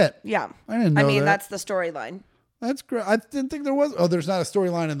shit. Yeah. I didn't know that. That's the storyline. That's great. I didn't think there was. Oh, there's not a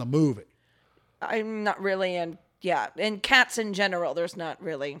storyline in the movie. I'm not really in, in cats in general, there's not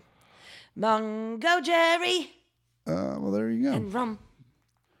really. Mungo Jerry Well, there you go. and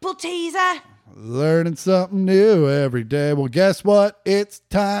Rumple Teaser. Learning something new every day. Well, guess what? It's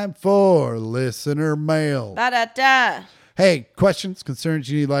time for listener mail. Ba-da-da. Hey, questions, concerns,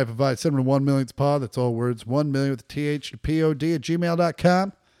 you need life advice, send them to 1 millionth pod. That's all words. 1 million with a TH and POD at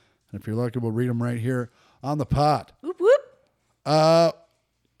gmail.com. And if you're lucky, we'll read them right here on the pod. Whoop, whoop. For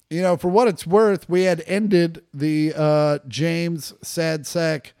what it's worth, we had ended the James Sad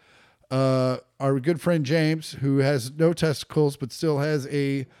Sack, our good friend James, who has no testicles but still has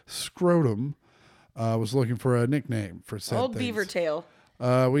a scrotum, was looking for a nickname for said Old things. beaver tail.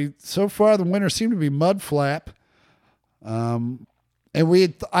 So far the winner seemed to be Mudflap. And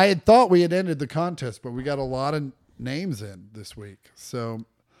I had thought we had ended the contest, but we got a lot of names in this week. So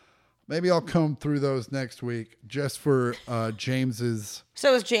maybe I'll comb through those next week just for James's.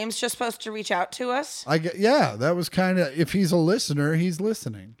 So is James just supposed to reach out to us? Yeah, that was kind of, if he's a listener, he's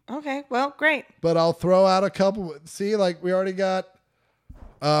listening. Okay, well, great. But I'll throw out a couple. See, like we already got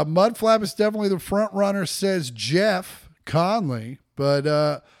Mudflap is definitely the front runner, says Jeff Conley,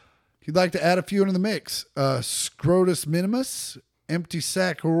 but he'd like to add a few into the mix. Scrotus minimus, empty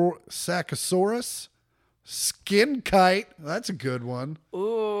sackosaurus, skin kite. That's a good one.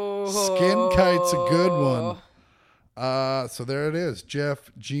 Ooh. Skin kite's a good one. So there it is.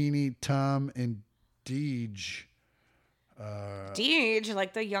 Jeff, Jeannie, Tom, and Deej. Deej,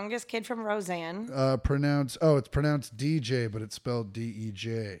 like the youngest kid from Roseanne. It's pronounced DJ, but it's spelled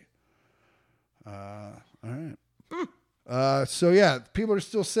D-E-J. All right. So yeah, people are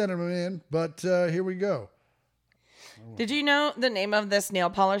still sending them in, but here we go. Did you know the name of this nail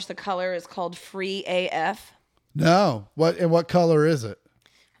polish? The color is called Free AF. No. What color is it?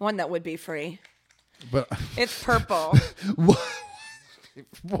 One that would be free. But It's purple.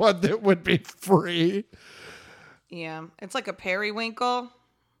 what that would be free? Yeah. It's like a periwinkle.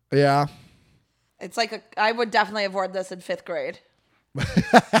 Yeah. It's like I would definitely have worn this in 5th grade.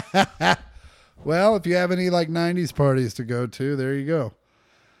 Well, if you have any like 90s parties to go to, there you go.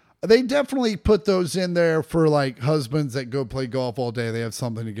 They definitely put those in there for like husbands that go play golf all day. They have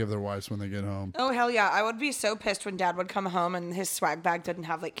something to give their wives when they get home. Oh, hell yeah. I would be so pissed when Dad would come home and his swag bag didn't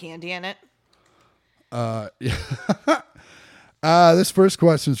have like candy in it. Yeah. This first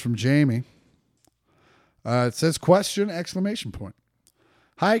question is from Jamie. It says question, exclamation point.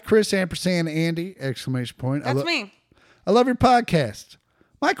 Hi, Chris, ampersand, Andy, exclamation point. That's me. I love your podcast.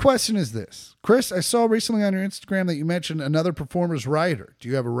 My question is this. Chris, I saw recently on your Instagram that you mentioned another performer's rider. Do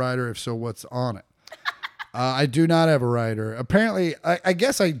you have a rider? If so, what's on it? I do not have a rider. Apparently, I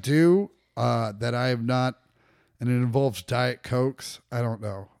guess I do, that I have not, and it involves Diet Cokes. I don't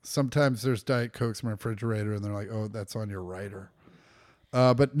know. Sometimes there's Diet Cokes in my refrigerator, and they're like, oh, that's on your rider.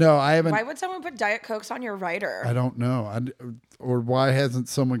 But no, I haven't. Why would someone put Diet Cokes on your rider? I don't know. Or why hasn't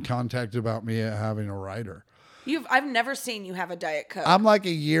someone contacted about me having a rider? I've never seen you have a Diet Coke. I'm like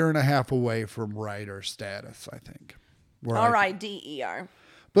 1.5 years away from rider status, I think. R-I-D-E-R.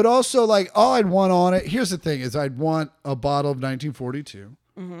 But also, like, all I'd want on it, here's the thing, is I'd want a bottle of 1942.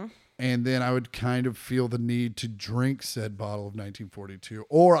 Mm-hmm. And then I would kind of feel the need to drink said bottle of 1942.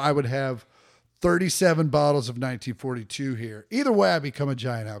 Or I would have 37 bottles of 1942 here. Either way, I become a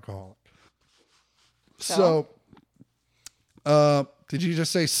giant alcoholic. So did you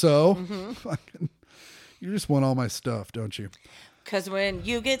just say so? Mm-hmm. You just want all my stuff, don't you? Because when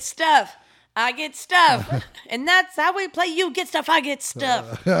you get stuff, I get stuff. And that's how we play. You get stuff, I get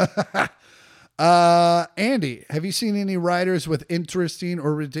stuff. Andy, have you seen any riders with interesting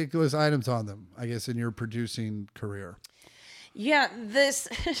or ridiculous items on them? I guess in your producing career. Yeah,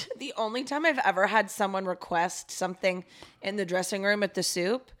 the only time I've ever had someone request something in the dressing room at the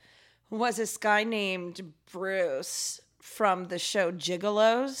Soup was this guy named Bruce from the show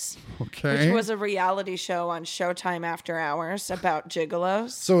Gigolos, okay, which was a reality show on Showtime after hours about gigolos.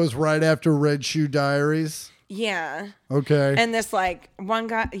 So it was right after Red Shoe Diaries? Yeah. Okay. And this like one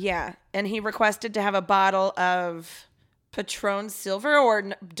guy, yeah, and he requested to have a bottle of Patron Silver or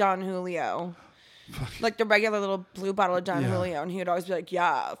Don Julio. Like the regular little blue bottle of Don Julio, and he would always be like,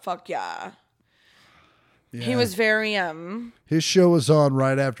 yeah, fuck yeah. He was very His show was on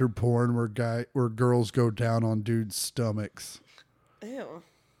right after porn, where girls go down on dudes' stomachs. Ew.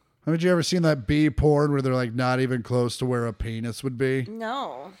 Haven't you ever seen that bee porn where they're like not even close to where a penis would be?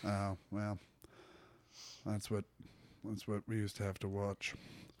 No. Oh, well, that's what we used to have to watch.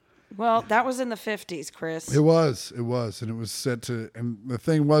 Well, that was in the 50s, Chris. It was, and it was set to, and the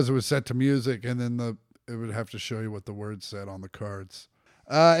thing was, it was set to music, and then it would have to show you what the words said on the cards.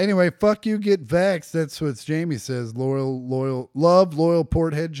 Anyway, fuck you, get vaxxed. That's what Jamie says. Loyal,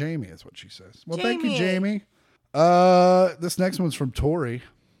 Porthead Jamie is what she says. Well, thank you, Jamie. This next one's from Tori.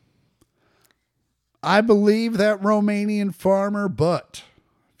 I believe that Romanian farmer, but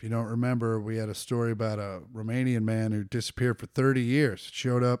if you don't remember, we had a story about a Romanian man who disappeared for 30 years.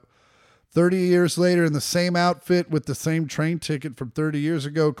 Showed up 30 years later in the same outfit with the same train ticket from 30 years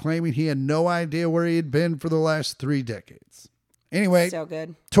ago, claiming he had no idea where he had been for the last 3 decades. Anyway, so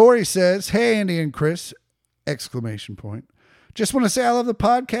good. Tori says, "Hey, Andy and Chris!" Exclamation point. Just want to say I love the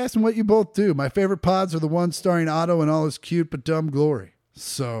podcast and what you both do. My favorite pods are the ones starring Otto in all his cute but dumb glory.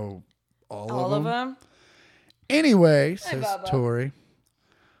 So, all of them? Anyway, says Tori,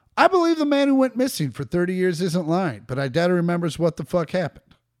 I believe the man who went missing for 30 years isn't lying, but I doubt he remembers what the fuck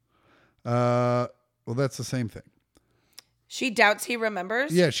happened. Well, that's the same thing. She doubts he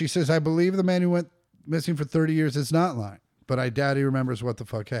remembers? Yeah, she says, I believe the man who went missing for 30 years is not lying, but I doubt he remembers what the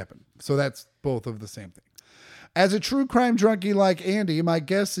fuck happened. So that's both of the same thing. As a true crime junkie like Andy, my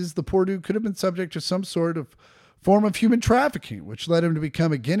guess is the poor dude could have been subject to some sort of form of human trafficking, which led him to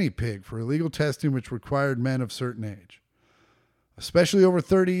become a guinea pig for illegal testing, which required men of certain age. Especially over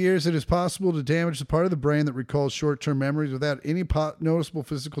 30 years, it is possible to damage the part of the brain that recalls short-term memories without any noticeable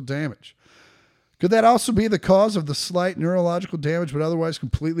physical damage. Could that also be the cause of the slight neurological damage but otherwise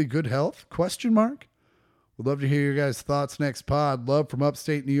completely good health? Question mark? Would love to hear your guys' thoughts next pod. Love from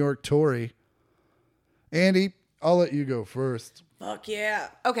upstate New York, Tori. Andy, I'll let you go first. Fuck yeah.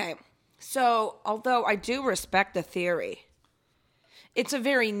 Okay. So, although I do respect the theory, it's a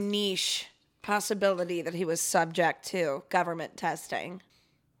very niche possibility that he was subject to government testing.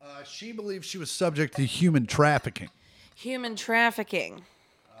 She believes she was subject to human trafficking. Human trafficking.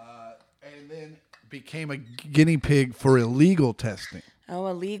 And then became a guinea pig for illegal testing. Oh,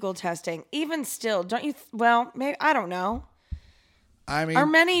 illegal testing. Even still, don't you... well, maybe... I don't know. I mean... are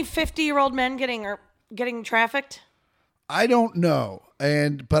many 50-year-old men getting trafficked? I don't know.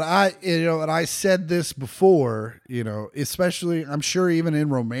 But I said this before, especially, I'm sure even in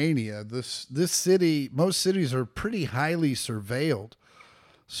Romania, this city, most cities are pretty highly surveilled.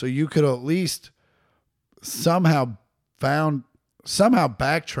 So you could at least somehow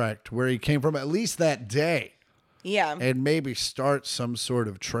backtrack to where he came from, at least that day. Yeah. And maybe start some sort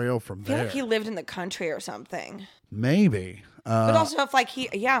of trail from there. I feel like he lived in the country or something. Maybe. But also if I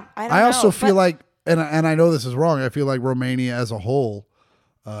don't know. I also feel like, and I know this is wrong, I feel like Romania as a whole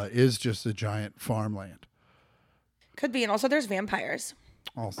is just a giant farmland. Could be. And also there's vampires.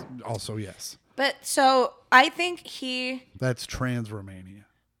 Also yes. But so I think that's trans Romania.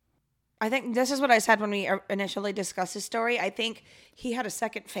 I think this is what I said when we initially discussed his story. I think he had a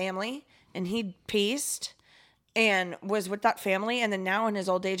second family and he pieced and was with that family. And then now in his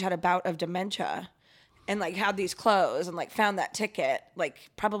old age had a bout of dementia and like had these clothes and like found that ticket, like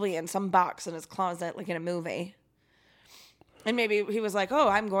probably in some box in his closet, like in a movie. And maybe he was like, oh,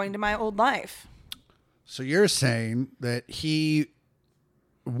 I'm going to my old life. So you're saying that he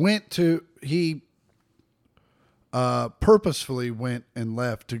purposefully went and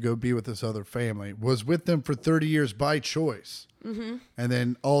left to go be with this other family, was with them for 30 years by choice. Mm-hmm. And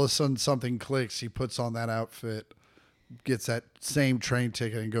then all of a sudden something clicks. He puts on that outfit, gets that same train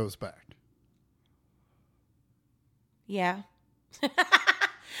ticket and goes back. Yeah.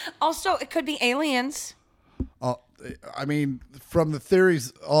 Also, it could be aliens. I mean, from the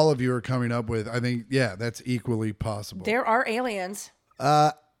theories all of you are coming up with, I think, yeah, that's equally possible. There are aliens.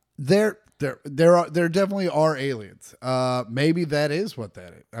 There definitely are aliens. Maybe that is what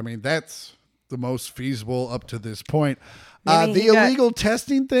that is. I mean, that's the most feasible up to this point. The illegal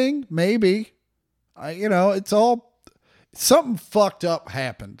testing thing, maybe. It's all something fucked up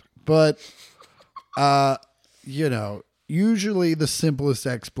happened, but usually the simplest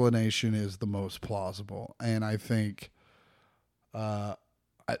explanation is the most plausible, and I think, I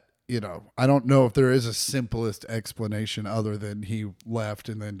don't know if there is a simplest explanation other than he left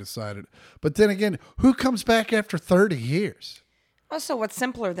and then decided. But then again, who comes back after 30 years? Also, what's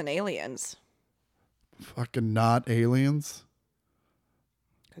simpler than aliens? Fucking not aliens.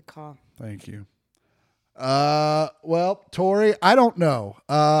 Good call. Thank you. Well, Tori, I don't know.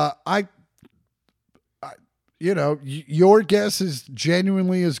 Your guess is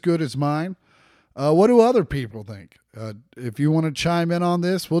genuinely as good as mine. What do other people think? If you want to chime in on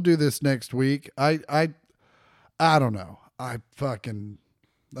this, we'll do this next week. I don't know.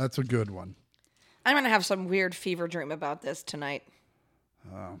 That's a good one. I'm going to have some weird fever dream about this tonight.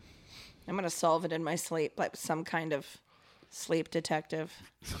 I'm going to solve it in my sleep, like some kind of sleep detective.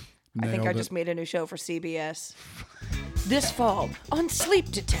 I think I just made a new show for CBS. This fall on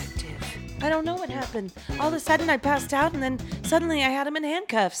Sleep Detective. I don't know what happened. All of a sudden I passed out and then suddenly I had him in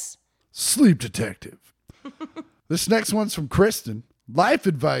handcuffs. Sleep Detective. This next one's from Kristen. Life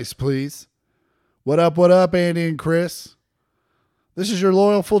advice, please. What up, Andy and Chris? This is your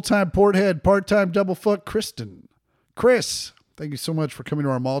loyal full-time porthead, part-time double fuck, Kristen. Chris, thank you so much for coming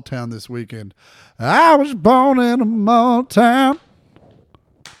to our mall town this weekend. I was born in a mall town.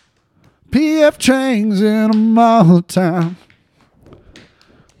 PF Chang's in a mall town.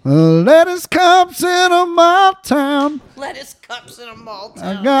 Lettuce cups in a mall town. Lettuce cups in a mall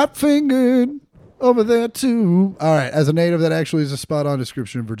town. I got fingered over there too. All right, as a native, that actually is a spot-on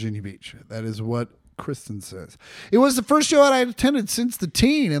description of Virginia Beach. That is what Kristen says. It was the first show I had attended since the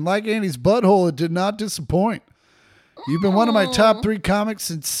teen, and like Andy's butthole, it did not disappoint. You've been one of my top 3 comics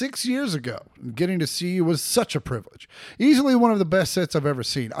since 6 years ago. And getting to see you was such a privilege. Easily one of the best sets I've ever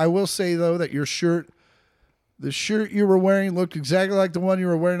seen. I will say, though, that the shirt you were wearing looked exactly like the one you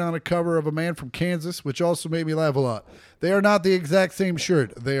were wearing on a cover of A Man from Kansas, which also made me laugh a lot. They are not the exact same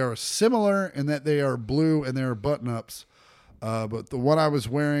shirt. They are similar in that they are blue and they are button-ups. But the one I was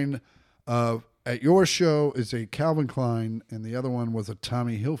wearing at your show is a Calvin Klein, and the other one was a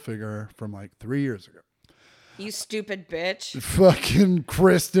Tommy Hilfiger from like 3 years ago. You stupid bitch. Fucking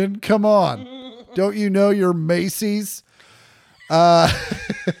Kristen, come on. Don't you know your Macy's? More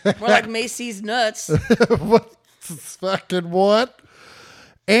like Macy's nuts. What? Fucking what?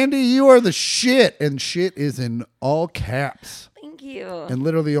 Andy, you are the shit, and shit is in all caps. Thank you. And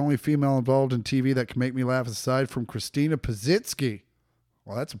literally the only female involved in TV that can make me laugh aside from Christina Pazitsky.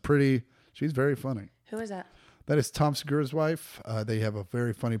 Well, she's very funny. Who is that? That is Tom Segura's wife. They have a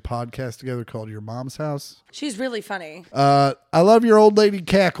very funny podcast together called Your Mom's House. She's really funny. I love your old lady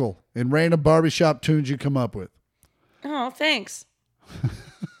cackle and random barbershop tunes you come up with. Oh, thanks.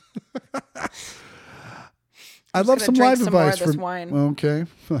 I'd love some live advice from wine. Okay.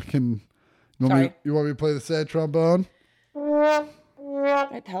 Fucking. You want me to play the sad trombone?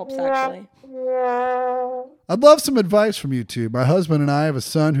 It helps, actually. I'd love some advice from you two. My husband and I have a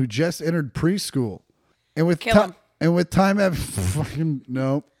son who just entered preschool. And with time fucking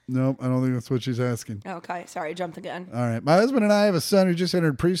nope, I don't think that's what she's asking. Okay, sorry, jumped again. All right. My husband and I have a son who just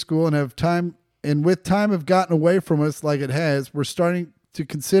entered preschool and with time have gotten away from us like it has. We're starting to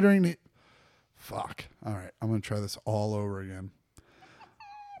considering fuck. All right, I'm going to try this all over again.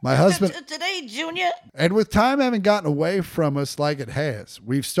 My husband today, Junior. And with time having gotten away from us like it has,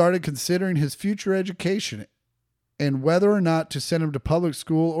 we've started considering his future education and whether or not to send him to public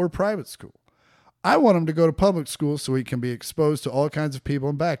school or private school. I want him to go to public school so he can be exposed to all kinds of people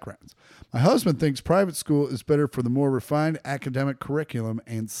and backgrounds. My husband thinks private school is better for the more refined academic curriculum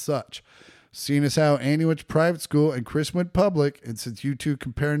and such. Seeing as how Andy went to private school and Chris went public, and since you two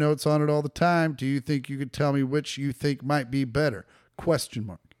compare notes on it all the time, do you think you could tell me which you think might be better? ?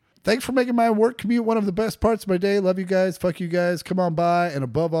 Thanks for making my work commute one of the best parts of my day. Love you guys. Fuck you guys. Come on by. And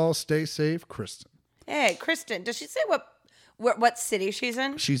above all, stay safe. Kristen. Hey, Kristen. Does she say what city she's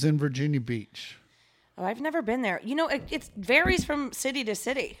in? She's in Virginia Beach. Oh, I've never been there. You know, it varies from city to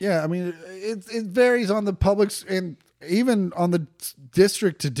city. Yeah, I mean, it varies on the publics and even on the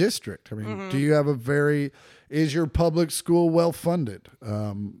district to district. I mean, do you have is your public school well funded?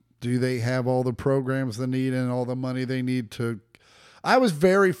 Do they have all the programs they need and all the money they need to? I was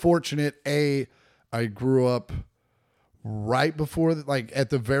very fortunate. I grew up right before, at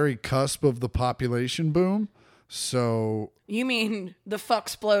the very cusp of the population boom. So you mean the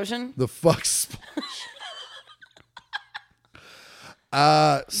fuck-splosion? The fuck-splosion.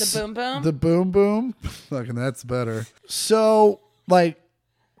 The boom boom? The boom boom. Fucking that's better. So,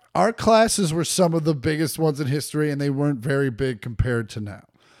 our classes were some of the biggest ones in history, and they weren't very big compared to now.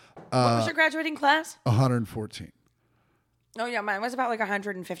 What was your graduating class? 114. Oh, yeah, mine was about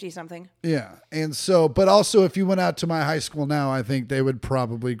 150 something. Yeah. And so, but also if you went out to my high school now, I think they would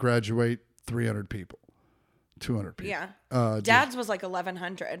probably graduate 300 people. 200 people. Yeah. Dad's was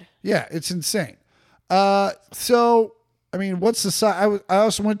 1,100. Yeah, it's insane. So, I mean, what's the size? I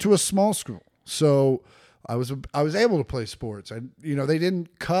also went to a small school, so I was able to play sports. They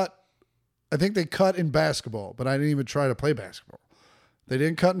didn't cut. I think they cut in basketball, but I didn't even try to play basketball. They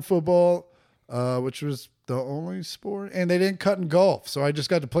didn't cut in football, which was the only sport, and they didn't cut in golf. So I just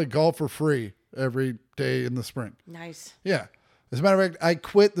got to play golf for free every day in the spring. Nice. Yeah. As a matter of fact, I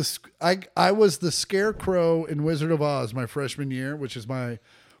quit I was the Scarecrow in Wizard of Oz my freshman year, which is my.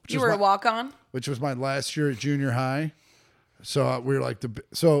 You were a walk-on? Which was my last year at junior high. So we were like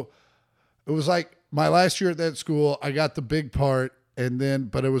so it was like my last year at that school, I got the big part,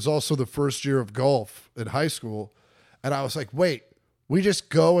 but it was also the first year of golf in high school. And I was like, wait, we just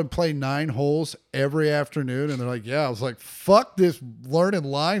go and play 9 holes every afternoon? And they're like, yeah. I was like, fuck this learning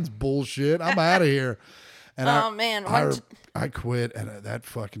lines bullshit. I'm out of here. And I quit, and that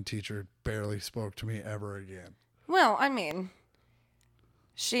fucking teacher barely spoke to me ever again. Well, I mean,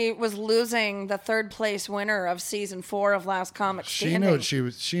 she was losing the 3rd place winner of season 4 of Last Comic Standing. She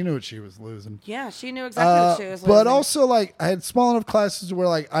knew what she was losing. Yeah, she knew exactly what she was losing. But also, like, I had small enough classes where,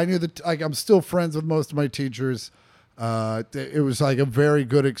 like, I knew that, like, I'm still friends with most of my teachers. It was like a very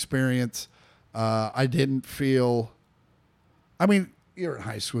good experience. I didn't feel. I mean, you're in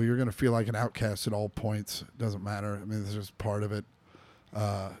high school. You're going to feel like an outcast at all points. It doesn't matter. I mean, this is part of it.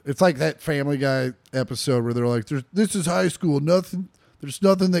 It's like that Family Guy episode where they're like, "This is high school. There's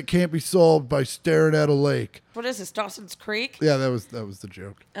nothing that can't be solved by staring at a lake." What is this, Dawson's Creek? Yeah, that was the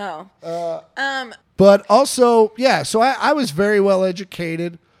joke. Oh. But also, yeah. So I was very well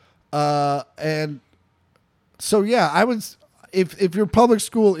educated, and so yeah, I was. If your public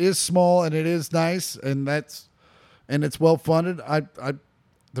school is small and it is nice and it's well funded, I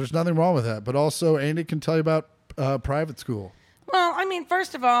there's nothing wrong with that. But also, Andy can tell you about private school. Well, I mean,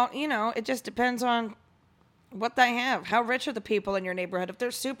 first of all, it just depends on what they have. How rich are the people in your neighborhood? If they're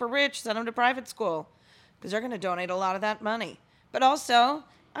super rich, send them to private school because they're going to donate a lot of that money. But also,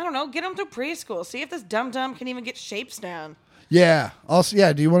 I don't know, get them to preschool. See if this dum-dum can even get shapes down. Yeah. Also,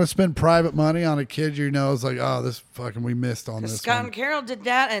 yeah. Do you want to spend private money on a kid it's like, oh, this fucking we missed on this Scott one. and Carol did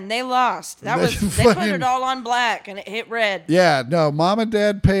that and they lost. They put it all on black and it hit red. Yeah. No, mom and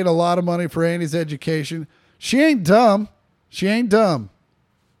dad paid a lot of money for Andy's education. She ain't dumb. She ain't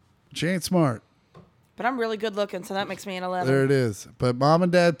smart. But I'm really good looking, so that makes me an 11. There it is. But mom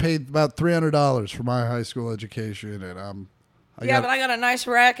and dad paid about $300 for my high school education, and but I got a nice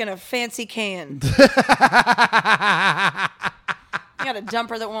rack and a fancy can. I got a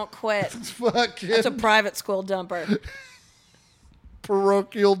dumper that won't quit. That's a private school dumper.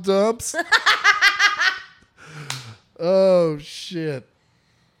 Parochial dumps. Oh shit.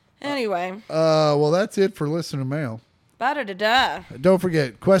 Anyway. Well, that's it for listener mail. Ba-da-da-da. Don't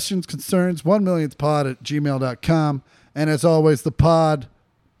forget, questions, concerns, 1millionthpod@gmail.com. And as always, the pod,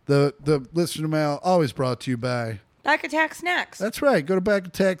 the listener mail, always brought to you by Back Attack Snacks. That's right. Go to Back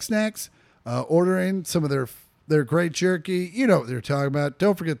Attack Snacks, order in some of their great jerky. You know what they're talking about.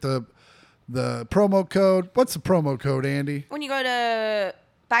 Don't forget the promo code. What's the promo code, Andy? When you go to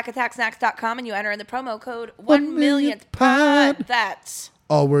backattacksnacks.com and you enter in the promo code 1millionthpod, that's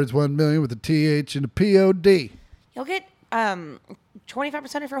all words 1 million with a TH and a POD. You'll get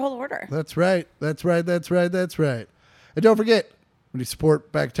 25% of your whole order. That's right. That's right. That's right. That's right. And don't forget, when you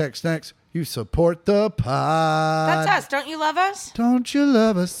support Back Attack Snacks, you support the pod. That's us. Don't you love us? Don't you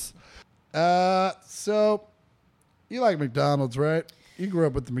love us? So you like McDonald's, right? You grew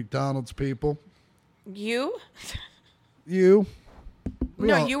up with the McDonald's people. You? You?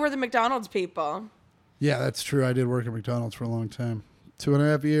 You were the McDonald's people. Yeah, that's true. I did work at McDonald's for a long time.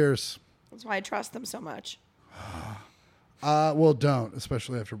 2.5 years. That's why I trust them so much. Well, don't,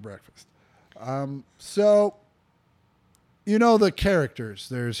 especially after breakfast. So, you know the characters.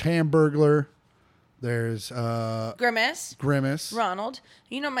 There's Hamburglar. There's Grimace. Ronald.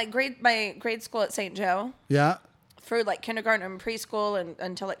 You know my grade school at St. Joe. Yeah. Through like kindergarten and preschool and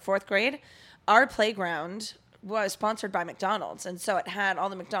until like 4th grade, our playground was sponsored by McDonald's, and so it had all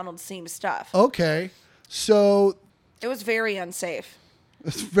the McDonald's themed stuff. Okay, so it was very unsafe.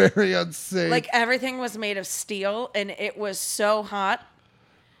 It's very unsafe. Like everything was made of steel, and it was so hot.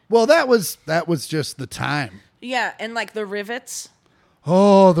 Well, that was just the time. Yeah, and like the rivets.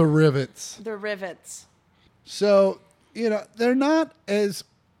 Oh, the rivets. The rivets. So, they're not.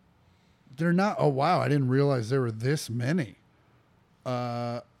 Oh, wow. I didn't realize there were this many.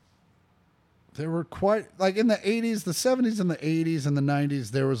 There were quite, like in the 80s, the 70s and the 80s and the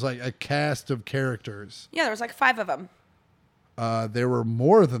 90s, there was like a cast of characters. Yeah, there was like 5 of them. There were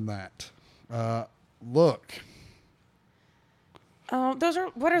more than that. Look. Oh,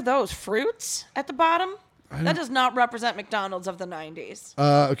 what are those? Fruits at the bottom? That does not represent McDonald's of the 90s.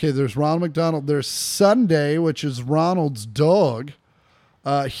 Okay, there's Ronald McDonald. There's Sunday, which is Ronald's dog.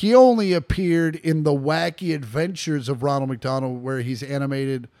 He only appeared in the Wacky Adventures of Ronald McDonald, where he's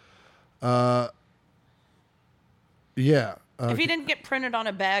animated. Yeah. If he didn't get printed on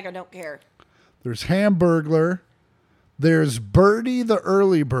a bag, I don't care. There's Hamburglar. There's Birdie the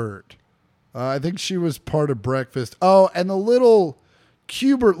Early Bird. I think she was part of Breakfast. Oh, and the little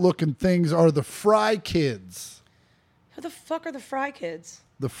Cubert-looking things are the Fry Kids. Who the fuck are the Fry Kids?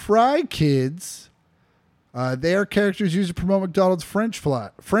 The Fry Kids Their characters used to promote McDonald's French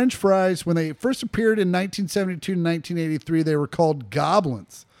fries. When they first appeared in 1972 and 1983, they were called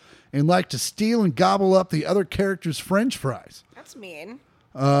goblins and liked to steal and gobble up the other characters' French fries. That's mean.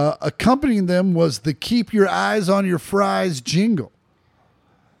 Accompanying them was the "Keep Your Eyes on Your Fries" jingle.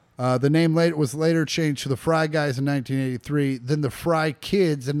 The name was later changed to the Fry Guys in 1983, then the Fry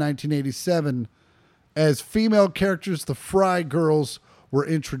Kids in 1987. As female characters, the Fry Girls were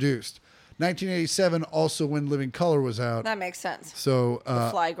introduced. 1987, also when Living Color was out. That makes sense. So the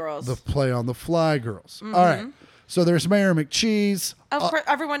Fly Girls. The play on the Fly Girls. Mm-hmm. All right. So there's Mayor McCheese. Of course,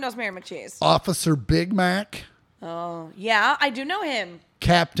 everyone knows Mayor McCheese. Officer Big Mac. Oh, yeah, I do know him.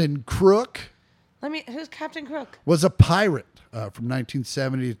 Captain Crook. Who's Captain Crook? Was a pirate from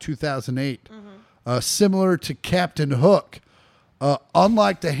 1970 to 2008. Mm-hmm. Similar to Captain Hook.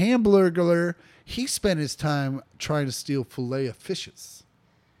 Unlike the Hamburglar, he spent his time trying to steal filet of fishes.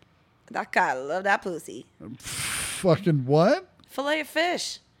 That guy love that pussy. Fucking what? Filet of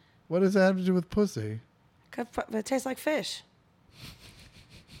fish. What does that have to do with pussy? It tastes like fish.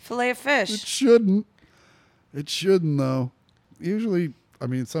 Filet of fish. It shouldn't. It shouldn't, though. Usually, I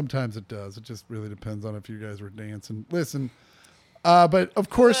mean, sometimes it does. It just really depends on if you guys were dancing. Listen, but of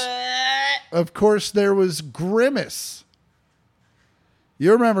course, there was Grimace.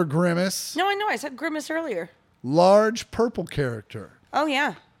 You remember Grimace? No, I know. I said Grimace earlier. Large purple character. Oh,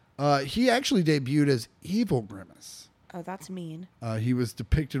 yeah. He actually debuted as Evil Grimace. Oh, that's mean. He was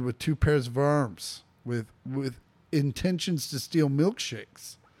depicted with 2 pairs of arms with intentions to steal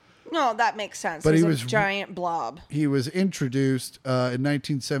milkshakes. No, that makes sense. But He's he was a giant blob. He was introduced in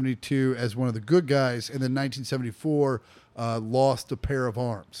 1972 as one of the good guys, and then 1974 lost a pair of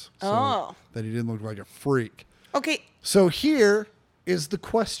arms. So that he didn't look like a freak. Okay. So here is the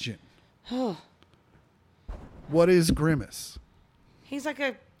question. What is Grimace? He's like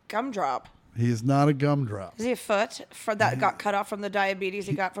a gumdrop. He is not a gumdrop. Is he a foot that got cut off from the diabetes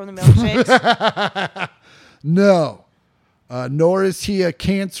he got from the milkshakes? No. Nor is he a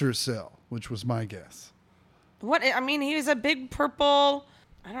cancer cell, which was my guess. What? I mean, he was a big purple.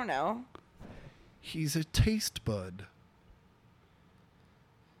 I don't know. He's a taste bud.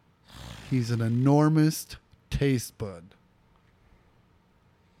 He's an enormous taste bud.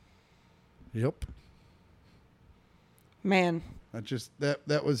 Yep. Man.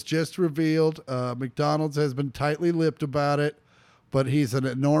 That was just revealed. McDonald's has been tightly lipped about it, but he's an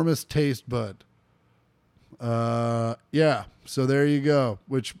enormous taste bud. Yeah. So there you go,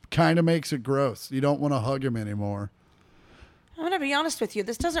 which kind of makes it gross. You don't want to hug him anymore. I'm going to be honest with you.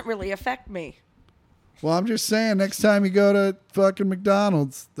 This doesn't really affect me. Well, I'm just saying, next time you go to fucking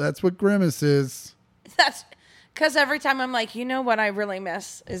McDonald's, that's what Grimace is. That's because every time I'm like, you know what I really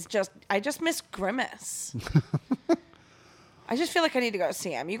miss is I just miss Grimace. I just feel like I need to go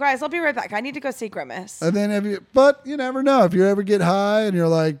see him. You guys, I'll be right back. I need to go see Grimace. And then but you never know. If you ever get high and you're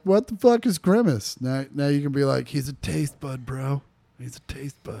like, what the fuck is Grimace? Now you can be like, he's a taste bud, bro. He's a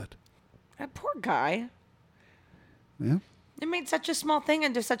taste bud. That poor guy. Yeah. It made such a small thing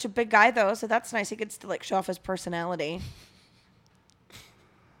into such a big guy, though, so that's nice. He gets to, show off his personality.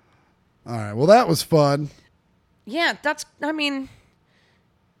 All right. Well, that was fun. Yeah, I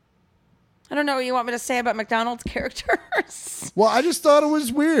don't know what you want me to say about McDonald's characters. Well, I just thought it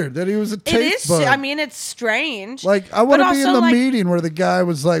was weird that he was a taste bud. I mean, it's strange. I want to be in the meeting where the guy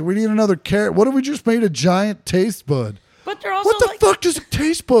was like, we need another carrot. What if we just made a giant taste bud? But they're also what the fuck does a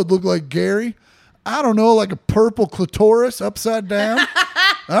taste bud look like, Gary? I don't know, like a purple clitoris upside down?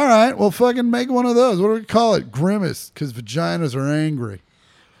 All right, well, fucking make one of those. What do we call it? Grimace, because vaginas are angry.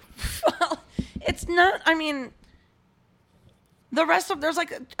 Well, it's not, the rest of there's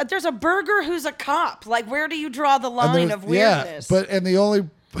a burger who's a cop. Where do you draw the line of weirdness? Yeah, and the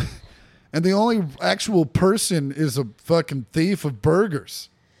only actual person is a fucking thief of burgers.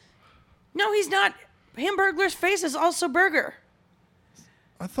 No, he's not. Hamburglar's face is also burger.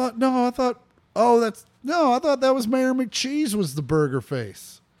 I thought that was Mayor McCheese was the burger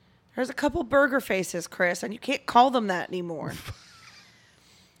face. There's a couple burger faces, Chris, and you can't call them that anymore.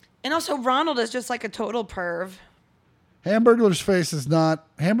 And also, Ronald is just like a total perv. Hamburglar's face is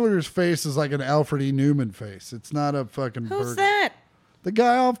like an Alfred E. Newman face. It's not a fucking burger. Who's that? The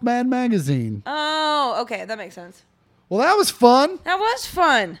guy off Mad Magazine. Oh, okay. That makes sense. Well, that was fun. That was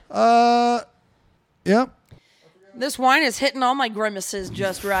fun. Yep. This wine is hitting all my grimaces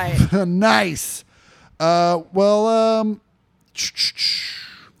just right. Nice. Yep.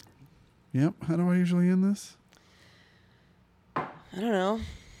 How do I usually end this? I don't know.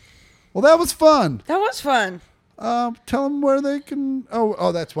 Well, that was fun. That was fun. Tell them where they can.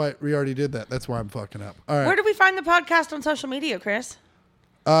 Oh, that's why we already did that. That's why I'm fucking up. All right. Where do we find the podcast on social media, Chris?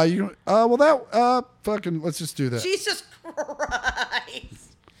 Fucking, let's just do that. Jesus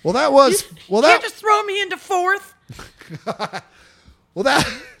Christ. Well, that was, You can't just throw me into fourth. well, that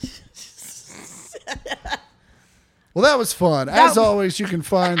was fun. As always, you can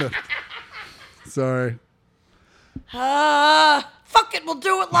find the, sorry. Fuck it, we'll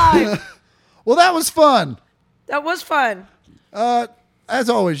do it live. Well, that was fun. That was fun. As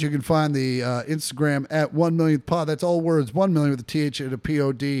always, you can find the Instagram at 1 millionth pod. That's all words, 1 million with a TH and a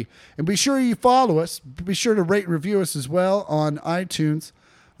POD. And be sure you follow us. Be sure to rate and review us as well on iTunes.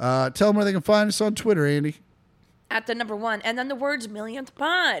 Tell them where they can find us on Twitter, Andy. At the number 1. And then the words millionth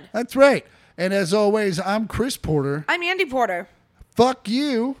pod. That's right. And as always, I'm Chris Porter. I'm Andy Porter. Fuck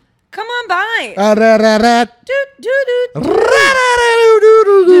you. Come on by.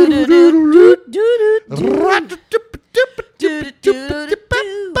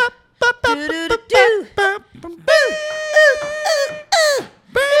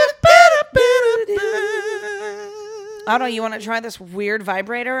 Otto, you want to try this weird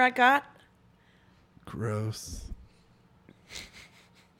vibrator I got? Gross.